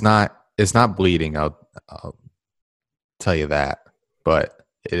 It's not bleeding. I'll tell you that. But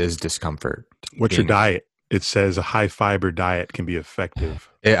it is discomfort. What's your diet? It says a high fiber diet can be effective.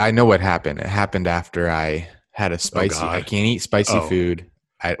 I know what happened. It happened after I had a spicy. I can't eat spicy food.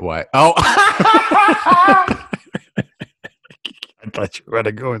 What? Oh. I thought you were going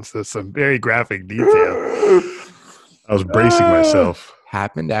to go into some very graphic detail. I was bracing myself.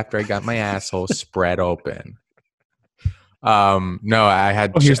 Happened after I got my asshole spread open. No, I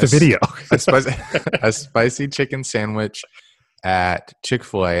had. Oh, here's the video. a spicy chicken sandwich at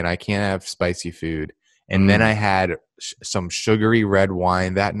Chick-fil-A, and I can't have spicy food. And then I had some sugary red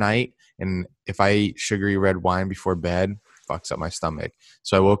wine that night. And if I eat sugary red wine before bed, fucks up my stomach.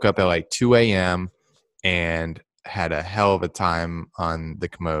 So I woke up at like 2 a.m. and had a hell of a time on the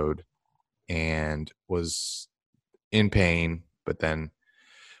commode and was in pain, but then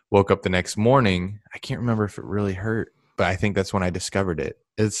woke up the next morning. I can't remember if it really hurt, but I think that's when I discovered it.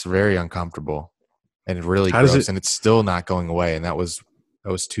 It's very uncomfortable and it's really gross, and it's still not going away. And that was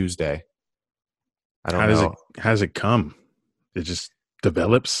Tuesday. I don't know. How does it come? It just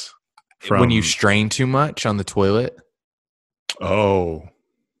develops when you strain too much on the toilet. Oh,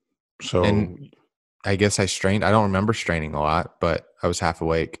 so and I guess I strained. I don't remember straining a lot, but I was half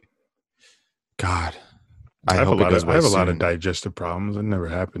awake. God, I have a lot of digestive problems. It never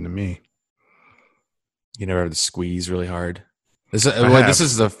happened to me. You never had to squeeze really hard. This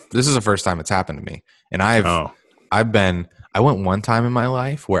is the first time it's happened to me, and I went one time in my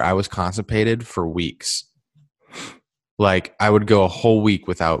life where I was constipated for weeks. Like I would go a whole week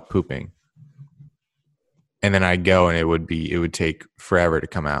without pooping, and then I'd go, and it would take forever to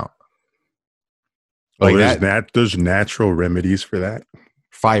come out. Like there's natural remedies for that.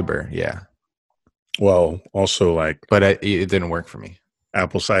 Fiber, yeah. Well, also but it didn't work for me.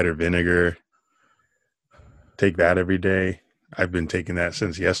 Apple cider vinegar. Take that every day. I've been taking that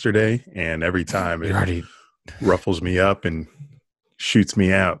since yesterday, and every time it ruffles me up and shoots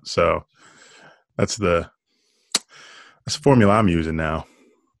me out. So that's the formula I'm using now.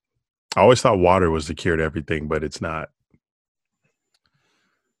 I always thought water was the cure to everything, but it's not.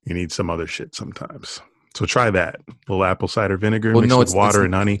 You need some other shit sometimes. So try that. A little apple cider vinegar mixed with water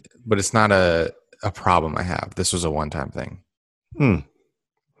and honey. But it's not a problem I have. This was a one-time thing.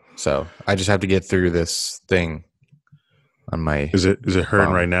 So I just have to get through this thing on my. Is it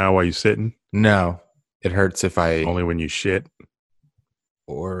hurting right now while you're sitting? No, it hurts if I only when you shit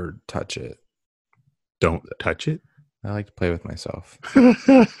or touch it. Don't touch it. I like to play with myself.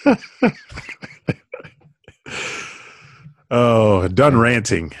 Oh, done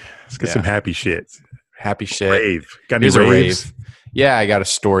ranting. Let's get some happy shit. Happy shit. Rave. Got any raves? A rave. Yeah, I got a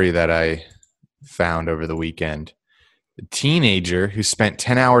story that I found over the weekend. A teenager who spent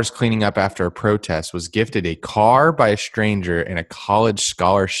 10 hours cleaning up after a protest was gifted a car by a stranger and a college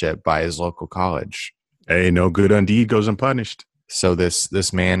scholarship by his local college. Hey, no good undeed goes unpunished. So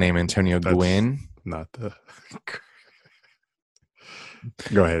this man named Antonio Gwynn. Not the.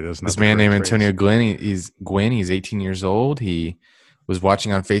 Go ahead. This man named Antonio Gwynn. He's 18 years old. He was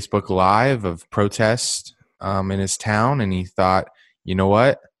watching on Facebook Live of protests in his town, and he thought, you know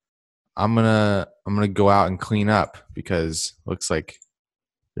what? I'm gonna go out and clean up because looks like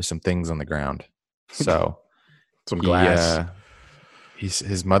there's some things on the ground. So some glass.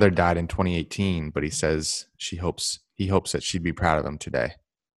 His mother died in 2018, but he says he hopes that she'd be proud of him today.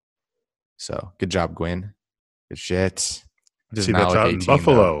 So good job, Gwyn. Good shit. See, that's out in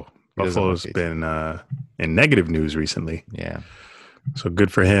Buffalo. Buffalo's been in negative news recently. Yeah. So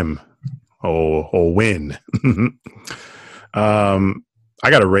good for him. or win. I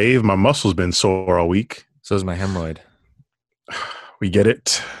got a rave. My muscle's been sore all week. So is my hemorrhoid. We get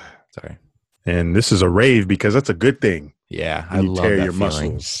it. Sorry. And this is a rave because that's a good thing. Yeah, I love tear that your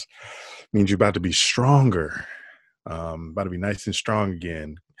feeling. muscles. Means you're about to be stronger. About to be nice and strong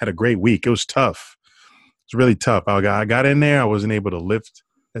again. Had a great week. It was tough. It's really tough. I got in there. I wasn't able to lift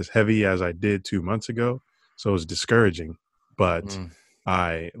as heavy as I did 2 months ago. So it was discouraging. But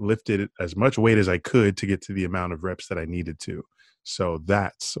I lifted as much weight as I could to get to the amount of reps that I needed to. So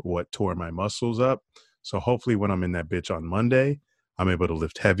that's what tore my muscles up. So hopefully when I'm in that bitch on Monday, I'm able to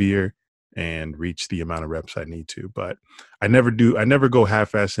lift heavier and reach the amount of reps I need to. But I never go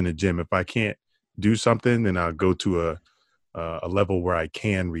half-ass in the gym. If I can't do something, then I'll go to a level where I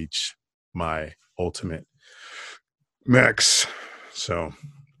can reach my ultimate max. So,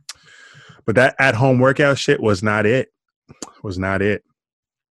 but that at-home workout shit was not it. It was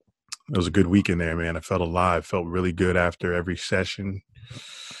a good weekend there, man. I felt alive, felt really good after every session.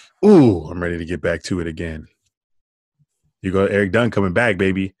 Ooh, I'm ready to get back to it again. You go, Eric Dunn coming back,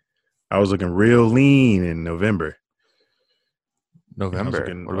 baby. I was looking real lean in November. What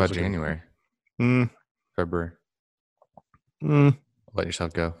about January? February? Let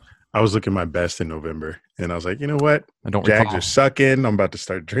yourself go. I was looking my best in November, and I was like, you know what? Jags recall. Are sucking. I'm about to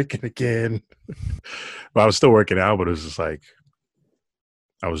start drinking again. But I was still working out, but it was just like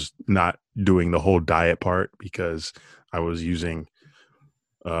I was not doing the whole diet part because I was using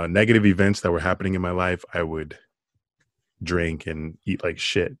negative events that were happening in my life. I would drink and eat like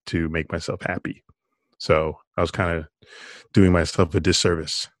shit to make myself happy. So I was kind of doing myself a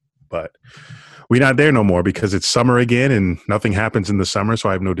disservice, but we're not there no more because it's summer again and nothing happens in the summer. So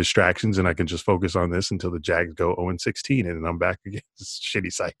I have no distractions and I can just focus on this until the Jags go 0-16 and then I'm back again. It's a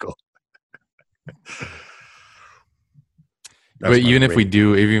shitty cycle. But even if we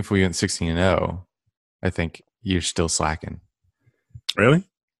went 16-0, I think you're still slacking. Really?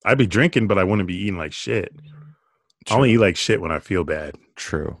 I'd be drinking, but I wouldn't be eating like shit. True. I only eat like shit when I feel bad.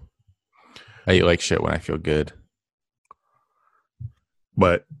 True. I eat like shit when I feel good.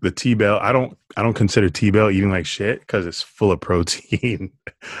 But the T-Bell, I don't consider T-Bell eating like shit because it's full of protein.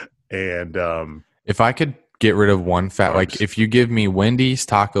 And if I could get rid of one fat, like if you give me Wendy's,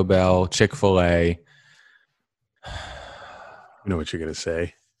 Taco Bell, Chick-fil-A, you know what you're gonna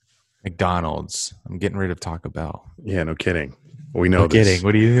say, McDonald's, I'm getting rid of Taco Bell. Yeah, no kidding. We know this. Kidding.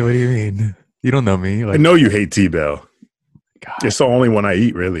 What do you mean? You don't know me. I know you hate T-Bell. God. It's the only one I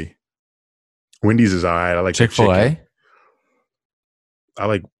eat, really. Wendy's is all right. I like Chick-fil-A. I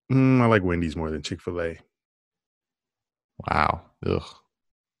like Wendy's more than Chick-fil-A. Wow. Ugh.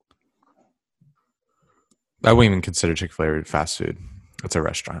 I wouldn't even consider Chick-fil-A fast food. It's a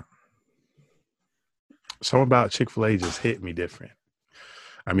restaurant. Something about Chick-fil-A just hit me different.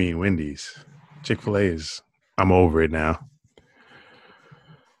 I mean, Wendy's. Chick-fil-A I'm over it now.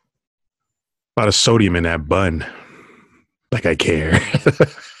 A lot of sodium in that bun. Like I care.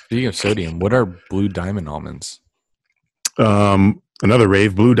 Speaking of sodium, what are Blue Diamond almonds? Another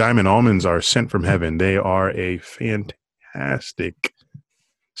rave. Blue Diamond almonds are sent from heaven. They are a fantastic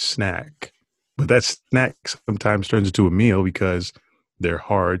snack. But that snack sometimes turns into a meal because they're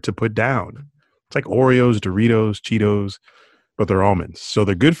hard to put down. It's like Oreos, Doritos, Cheetos, but they're almonds. So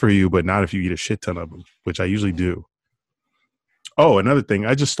they're good for you, but not if you eat a shit ton of them, which I usually do. Oh, another thing.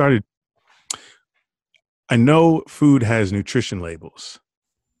 I know food has nutrition labels,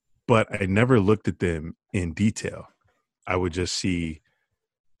 but I never looked at them in detail. I would just see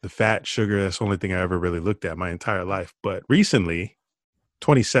the fat, sugar. That's the only thing I ever really looked at my entire life. But recently,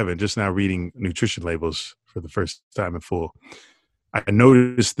 27, just now reading nutrition labels for the first time in full, I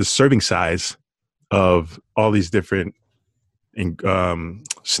noticed the serving size of all these different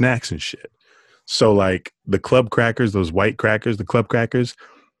snacks and shit. So like the club crackers, those white crackers, the club crackers.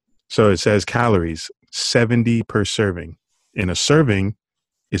 So it says calories, 70 per serving. And a serving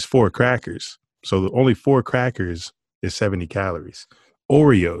is 4 crackers. So only 4 crackers is 70 calories.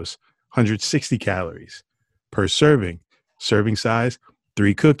 Oreos, 160 calories per serving. Serving size,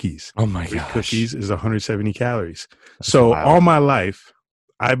 3 cookies. Oh my 3 gosh. cookies is 170 calories. That's so wild. All my life,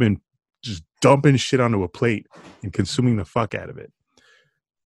 I've been just dumping shit onto a plate and consuming the fuck out of it.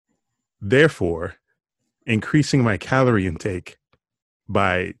 Therefore, increasing my calorie intake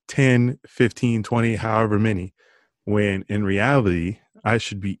by 10, 15, 20, however many, when in reality, I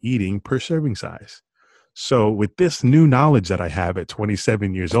should be eating per serving size. So with this new knowledge that I have at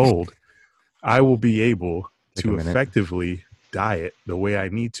 27 years old, I will be able to effectively diet the way I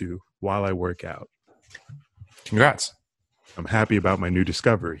need to while I work out. Congrats. I'm happy about my new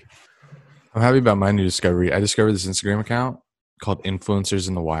discovery. I'm happy about my new discovery. I discovered this Instagram account called Influencers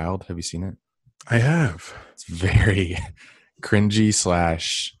in the Wild. Have you seen it? I have. It's very cringy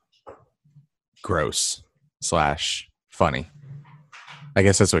 / gross / funny. I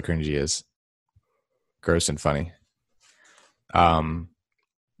guess that's what cringy is. Gross and funny.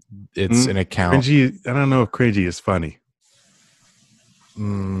 It's an account. Cringy. I don't know if cringy is funny.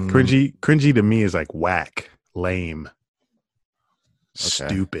 Cringy to me is like whack, lame,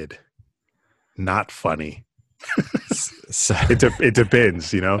 stupid, not funny. So, it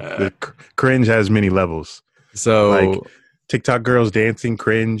depends, you know. The cringe has many levels. So like TikTok girls dancing,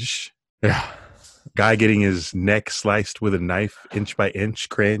 cringe. Yeah. Guy getting his neck sliced with a knife, inch by inch,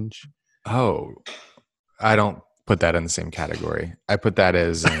 cringe. Oh, I don't put that in the same category. I put that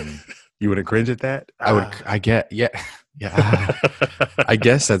as you wouldn't cringe at that? I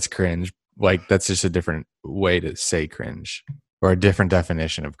guess that's cringe. Like that's just a different way to say cringe or a different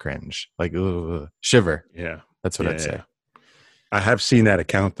definition of cringe. Like shiver. Yeah. That's what I'd say. Yeah. I have seen that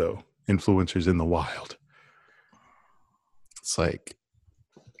account though. Influencers in the Wild. It's like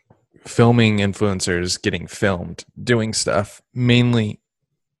filming influencers getting filmed doing stuff, mainly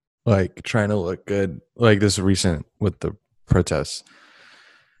like trying to look good. Like this recent with the protests,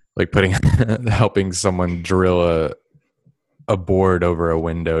 like helping someone drill a board over a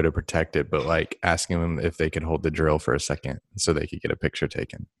window to protect it, but like asking them if they could hold the drill for a second so they could get a picture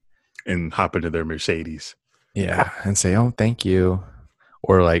taken and hop into their Mercedes. Yeah, and say, "Oh, thank you,"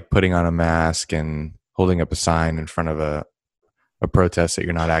 or like putting on a mask and holding up a sign in front of a protest that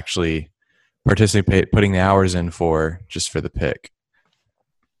you're not actually putting the hours in for, just for the pic.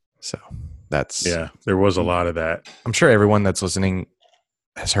 So that's there was a lot of that. I'm sure everyone that's listening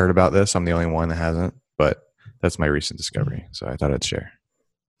has heard about this. I'm the only one that hasn't, but that's my recent discovery, so I thought I'd share.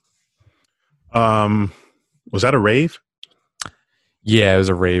 Was that a rave? Yeah, it was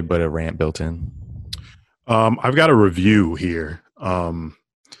a rave, but a rant built in. I've got a review here.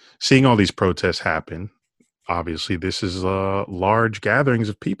 Seeing all these protests happen, obviously this is large gatherings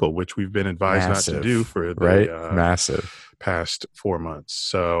of people, which we've been advised not to do for the massive past 4 months.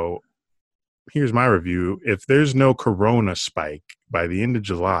 So here's my review. If there's no corona spike by the end of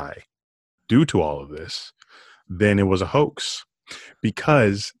July due to all of this, then it was a hoax,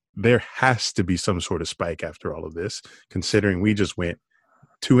 because there has to be some sort of spike after all of this, considering we just went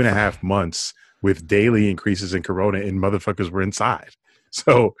 2.5 months with daily increases in corona and motherfuckers were inside.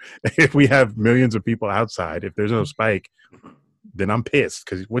 So if we have millions of people outside, if there's no spike, then I'm pissed,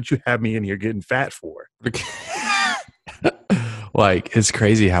 because what you have me in here getting fat for? Like, it's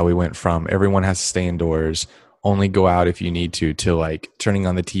crazy how we went from everyone has to stay indoors, only go out if you need to like turning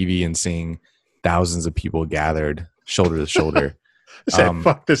on the TV and seeing thousands of people gathered shoulder to shoulder. Said,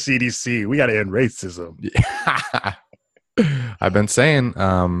 fuck the CDC. We got to end racism. I've been saying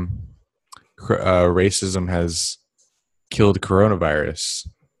racism has killed coronavirus.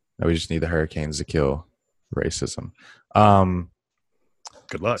 Now we just need the hurricanes to kill racism.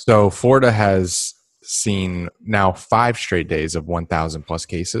 Good luck. So Florida has seen now 5 straight days of 1,000 plus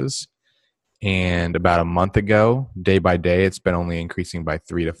cases. And about a month ago, day by day, it's been only increasing by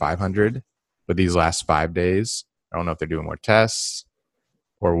 300 to 500. But these last 5 days, I don't know if they're doing more tests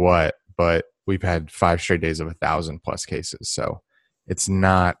or what, but we've had 5 straight days of 1,000 plus cases. So it's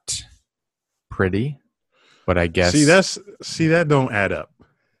not pretty, but I guess that don't add up.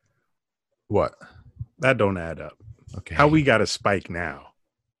 What? That don't add up. Okay. How we got a spike now?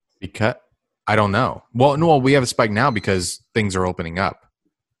 Because I don't know. Well, no, we have a spike now because things are opening up.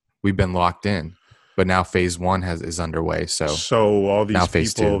 We've been locked in, but now phase 1 is underway. So all these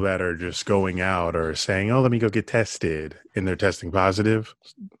people that are just going out are saying, "Oh, let me go get tested," and they're testing positive.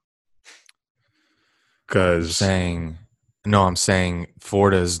 Because I'm saying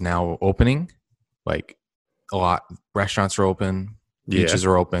Florida is now opening. Like a lot, restaurants are open, beaches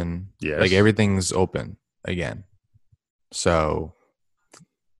are open. Yes. Like everything's open again. So,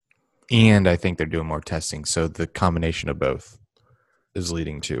 and I think they're doing more testing. So the combination of both is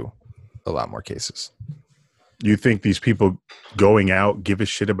leading to a lot more cases. You think these people going out give a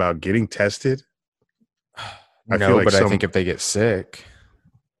shit about getting tested? I think if they get sick,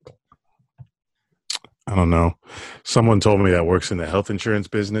 I don't know. Someone told me that works in the health insurance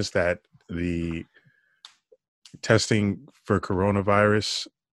business that the testing for coronavirus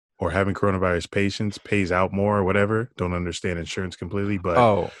or having coronavirus patients pays out more or whatever. Don't understand insurance completely, but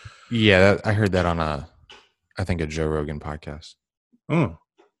I heard that on a Joe Rogan podcast. Oh,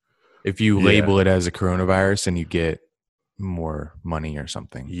 if you label it as a coronavirus, and you get more money or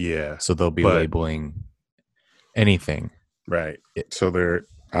something. Yeah. So they'll be labeling anything. Right. So they're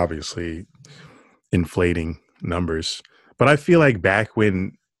obviously inflating numbers. But I feel like back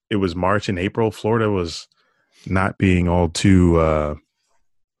when it was March and April, Florida was not being all too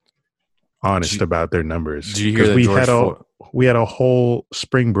honest about their numbers. Did you hear that we had a whole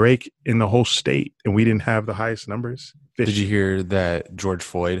spring break in the whole state, and we didn't have the highest numbers. Did you hear that George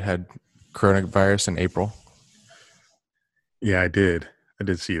Floyd had coronavirus in April? Yeah, I did. I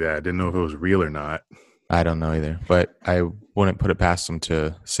did see that. I didn't know if it was real or not. I don't know either, but I wouldn't put it past him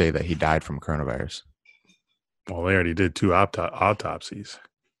to say that he died from coronavirus. Well, they already did 2 autopsies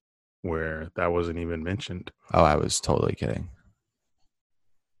where that wasn't even mentioned. Oh, I was totally kidding.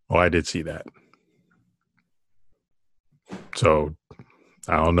 Oh, I did see that. So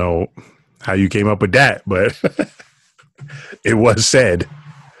I don't know how you came up with that, but it was said,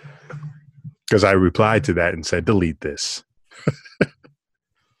 because I replied to that and said, delete this.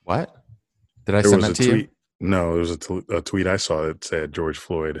 What? Did I send that to you? No, there was a tweet I saw that said George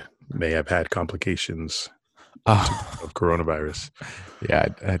Floyd may have had complications of coronavirus. Yeah,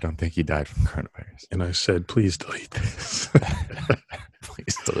 I don't think he died from coronavirus. And I said, please delete this.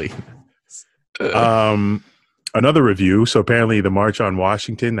 Please delete this. Another review. So apparently the March on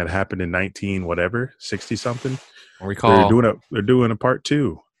Washington that happened in 60 something. Recall. They're doing a part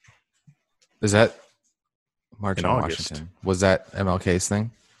 2. Is that March on Washington? Was that MLK's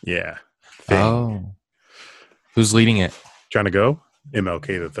thing? Yeah. Oh. Who's leading it? Trying to go?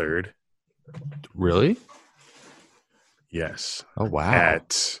 MLK the third. Really? Yes. Oh wow.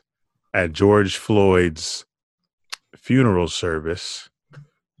 At George Floyd's funeral service,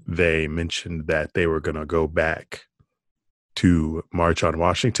 they mentioned that they were going to go back to March on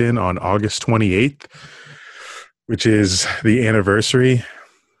Washington on August 28th, which is the anniversary.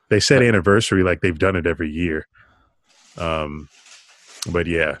 They said anniversary like they've done it every year. But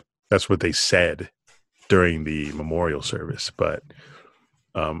yeah, that's what they said during the memorial service. But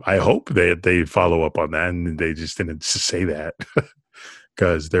I hope they follow up on that, and they just didn't say that,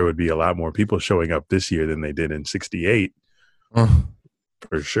 because there would be a lot more people showing up this year than they did in 68.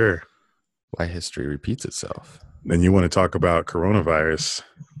 For sure. Why history repeats itself. And you want to talk about coronavirus?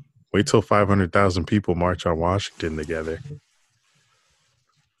 Wait till 500,000 people march on Washington together.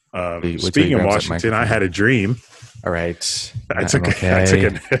 Speaking of Washington, I had a dream. All right. I took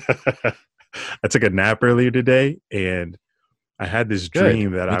a nap earlier today, and I had this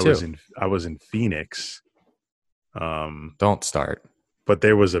dream that I was in Phoenix. Don't start. But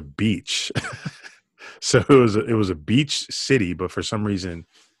there was a beach. So it was a beach city, but for some reason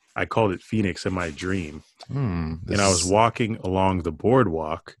I called it Phoenix in my dream. And I was walking along the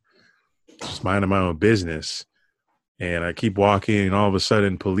boardwalk, just minding my own business. And I keep walking, and all of a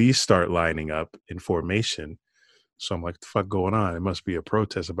sudden police start lining up in formation. So I'm like, what the fuck going on? It must be a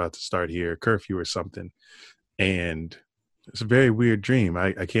protest about to start here, a curfew or something. And it's a very weird dream.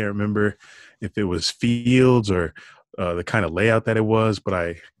 I can't remember if it was fields or the kind of layout that it was,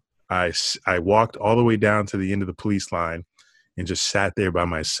 but I walked all the way down to the end of the police line and just sat there by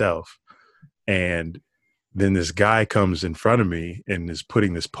myself. And then this guy comes in front of me and is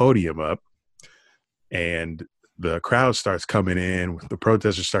putting this podium up, and the crowd starts coming in, the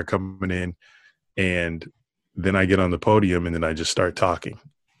protesters start coming in, and then I get on the podium, and then I just start talking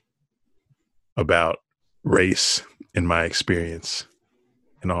about race and my experience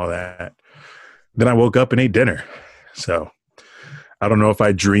and all that. Then I woke up and ate dinner. So I don't know if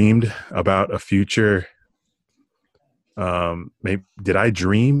I dreamed about a future. Maybe did I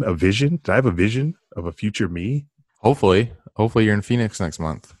dream a vision? Did I have a vision of a future me? Hopefully you're in Phoenix next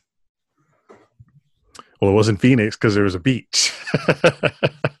month. Well, it wasn't Phoenix because there was a beach.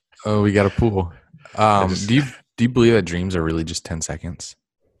 Oh, we got a pool. Do you believe that dreams are really just 10 seconds?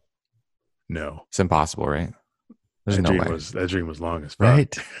 No, it's impossible, right? There's no way. That dream was long as fuck.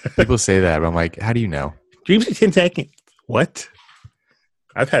 Right? People say that, but I'm like, how do you know? Dreams are 10 seconds. What?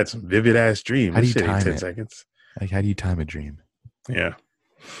 I've had some vivid ass dreams. How do you time 10 it? seconds. Like, how do you time a dream? Yeah.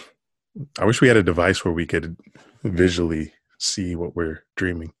 I wish we had a device where we could visually see what we're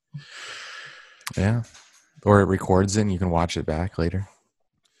dreaming. Yeah. Or it records it and you can watch it back later.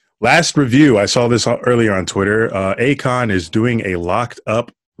 Last review. I saw this earlier on Twitter. Akon is doing a Locked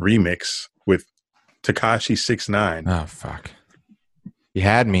Up remix with Tekashi 6ix9ine. Oh, fuck. You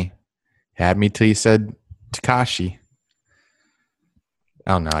had me. Had me till you said Tekashi.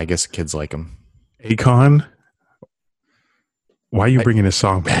 I don't know. I guess kids like him. Akon? Why are you bringing this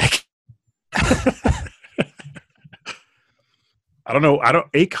song back? I don't know.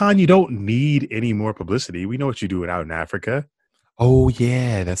 Akon, you don't need any more publicity. We know what you're doing out in Africa. Oh,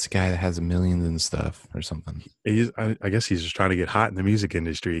 yeah. That's the guy that has millions and stuff or something. I guess he's just trying to get hot in the music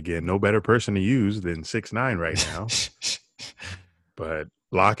industry again. No better person to use than 6ix9ine right now. But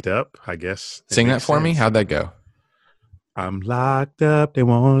Locked Up, I guess. Sing that for me. How'd that go? I'm locked up. They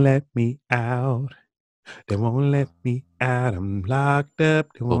won't let me out. They won't let me out. I'm locked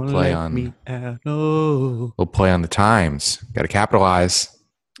up. They won't let me out. No. We'll play on the times. Got to capitalize.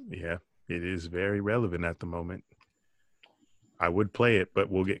 Yeah, it is very relevant at the moment. I would play it, but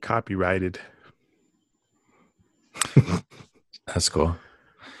we'll get copyrighted. That's cool.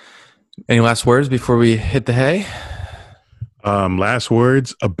 Any last words before we hit the hay? Last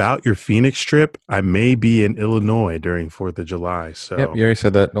words about your Phoenix trip. I may be in Illinois during 4th of July. So yep, you already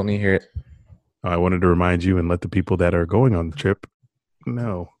said that. Don't need to hear it. I wanted to remind you and let the people that are going on the trip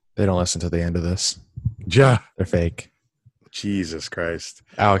know. They don't listen to the end of this. They're fake. Jesus Christ.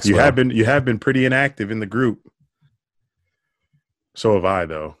 Alex, you have been pretty inactive in the group. So have I,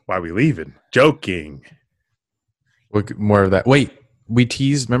 though. Why are we leaving? Joking. More of that. Wait, we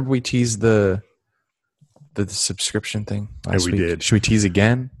teased the subscription thing last week. Did. Should we tease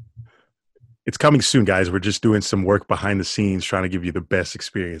again? It's coming soon, guys. We're just doing some work behind the scenes, trying to give you the best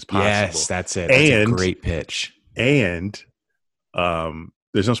experience possible. Yes, that's it. That's a great pitch. And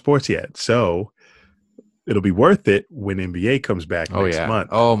there's no sports yet, so it'll be worth it when NBA comes back next month.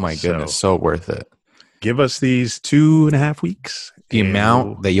 Oh my goodness, so worth it. Give us these 2.5 weeks. The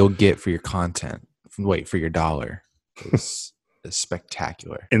amount that you'll get for your content, for your dollar, is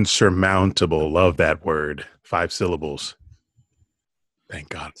spectacular. Insurmountable. Love that word. 5 syllables. Thank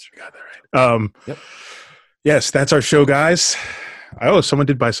God we got that right. Yep. Yes, that's our show, guys. Someone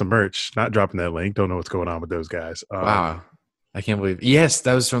did buy some merch. Not dropping that link. Don't know what's going on with those guys. Wow. I can't believe. Yes,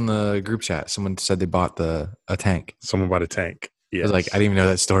 that was from the group chat. Someone said they bought a tank. Someone bought a tank. Yes. I was like, I didn't even know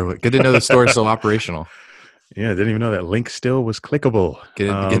that store. Good to know the store is still operational. Yeah, I didn't even know that link still was clickable. Good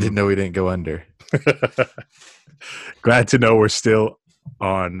to know we didn't go under. Glad to know we're still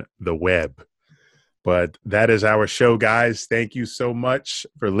on the web. But that is our show, guys. Thank you so much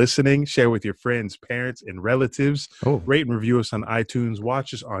for listening. Share with your friends, parents, and relatives. Rate and review us on iTunes.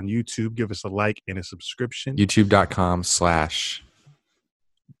 Watch us on YouTube. Give us a like and a subscription. YouTube.com/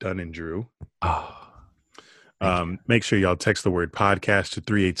 Dunn and Drew. Oh. Make sure y'all text the word podcast to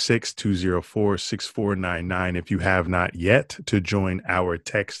 386-204-6499 if you have not yet, to join our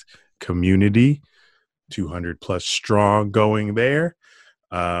text community. 200 plus strong going there.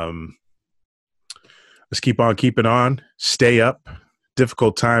 Let's keep on keeping on. Stay up.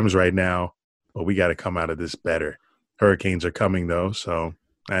 Difficult times right now, but we got to come out of this better. Hurricanes are coming, though, so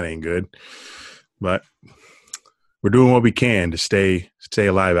that ain't good. But we're doing what we can to stay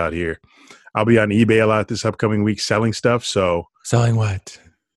alive out here. I'll be on eBay a lot this upcoming week selling stuff. So selling what?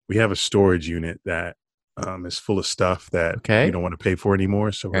 We have a storage unit that is full of stuff that we don't want to pay for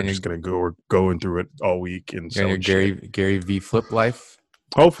anymore. So we're just going to we're going through it all week and selling your Gary V flip life.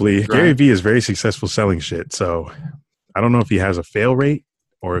 Hopefully. Gary Vee is very successful selling shit. So I don't know if he has a fail rate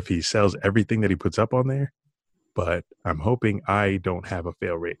or if he sells everything that he puts up on there, but I'm hoping I don't have a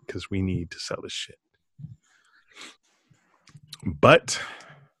fail rate because we need to sell this shit. But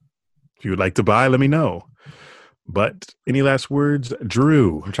if you would like to buy, let me know. But any last words,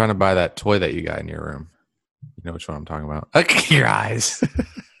 Drew? I'm trying to buy that toy that you got in your room. You know which one I'm talking about? Look at your eyes.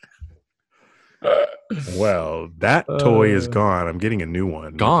 Well, that toy is gone. I'm getting a new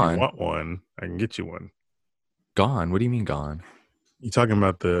one. Gone? If you want one, I can get you one. Gone? What do you mean gone? You talking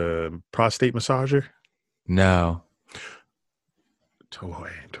about the prostate massager? No. Toy.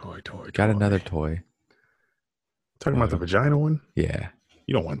 Got another toy. Talking about the vagina one? Yeah.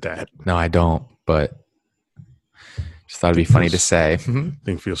 You don't want that. No, I don't, but just thought it'd be funny to say.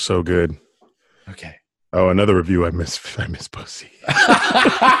 Thing feels so good. Okay. Oh, another review. I miss pussy.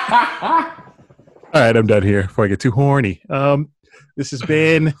 All right, I'm done here before I get too horny. This has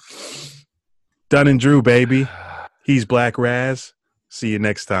been Dunn and Drew, baby. He's Black Raz. See you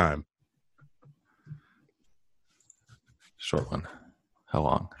next time. Short one. How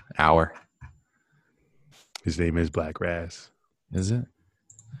long? Hour. His name is Black Raz. Is it?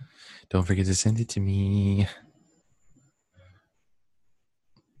 Don't forget to send it to me.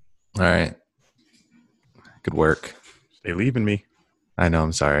 All right. Good work. They leaving me. I know.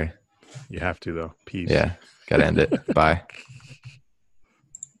 I'm sorry. You have to, though. Peace. Yeah. Gotta end it. Bye.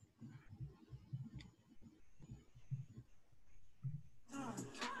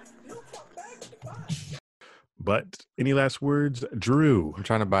 But any last words, Drew? I'm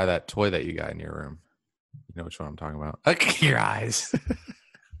trying to buy that toy that you got in your room. You know which one I'm talking about? Look at your eyes.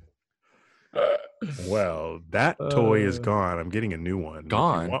 Well, that toy is gone. I'm getting a new one.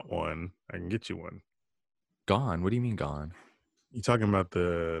 Gone? If you want one, I can get you one. Gone? What do you mean gone? You talking about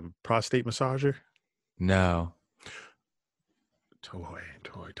the prostate massager? No. Toy.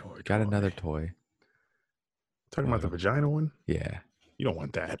 Got another toy. Talking about the vagina one? Yeah. You don't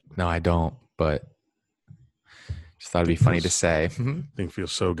want that. No, I don't, but just thought it'd be funny to say. Thing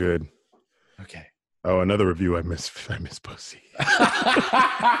feels so good. Okay. Oh, another review. I miss pussy.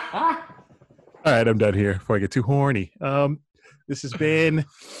 All right, I'm done here before I get too horny. This has been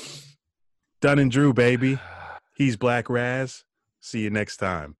Dunn and Drew, baby. He's Black Raz. See you next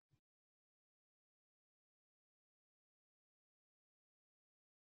time.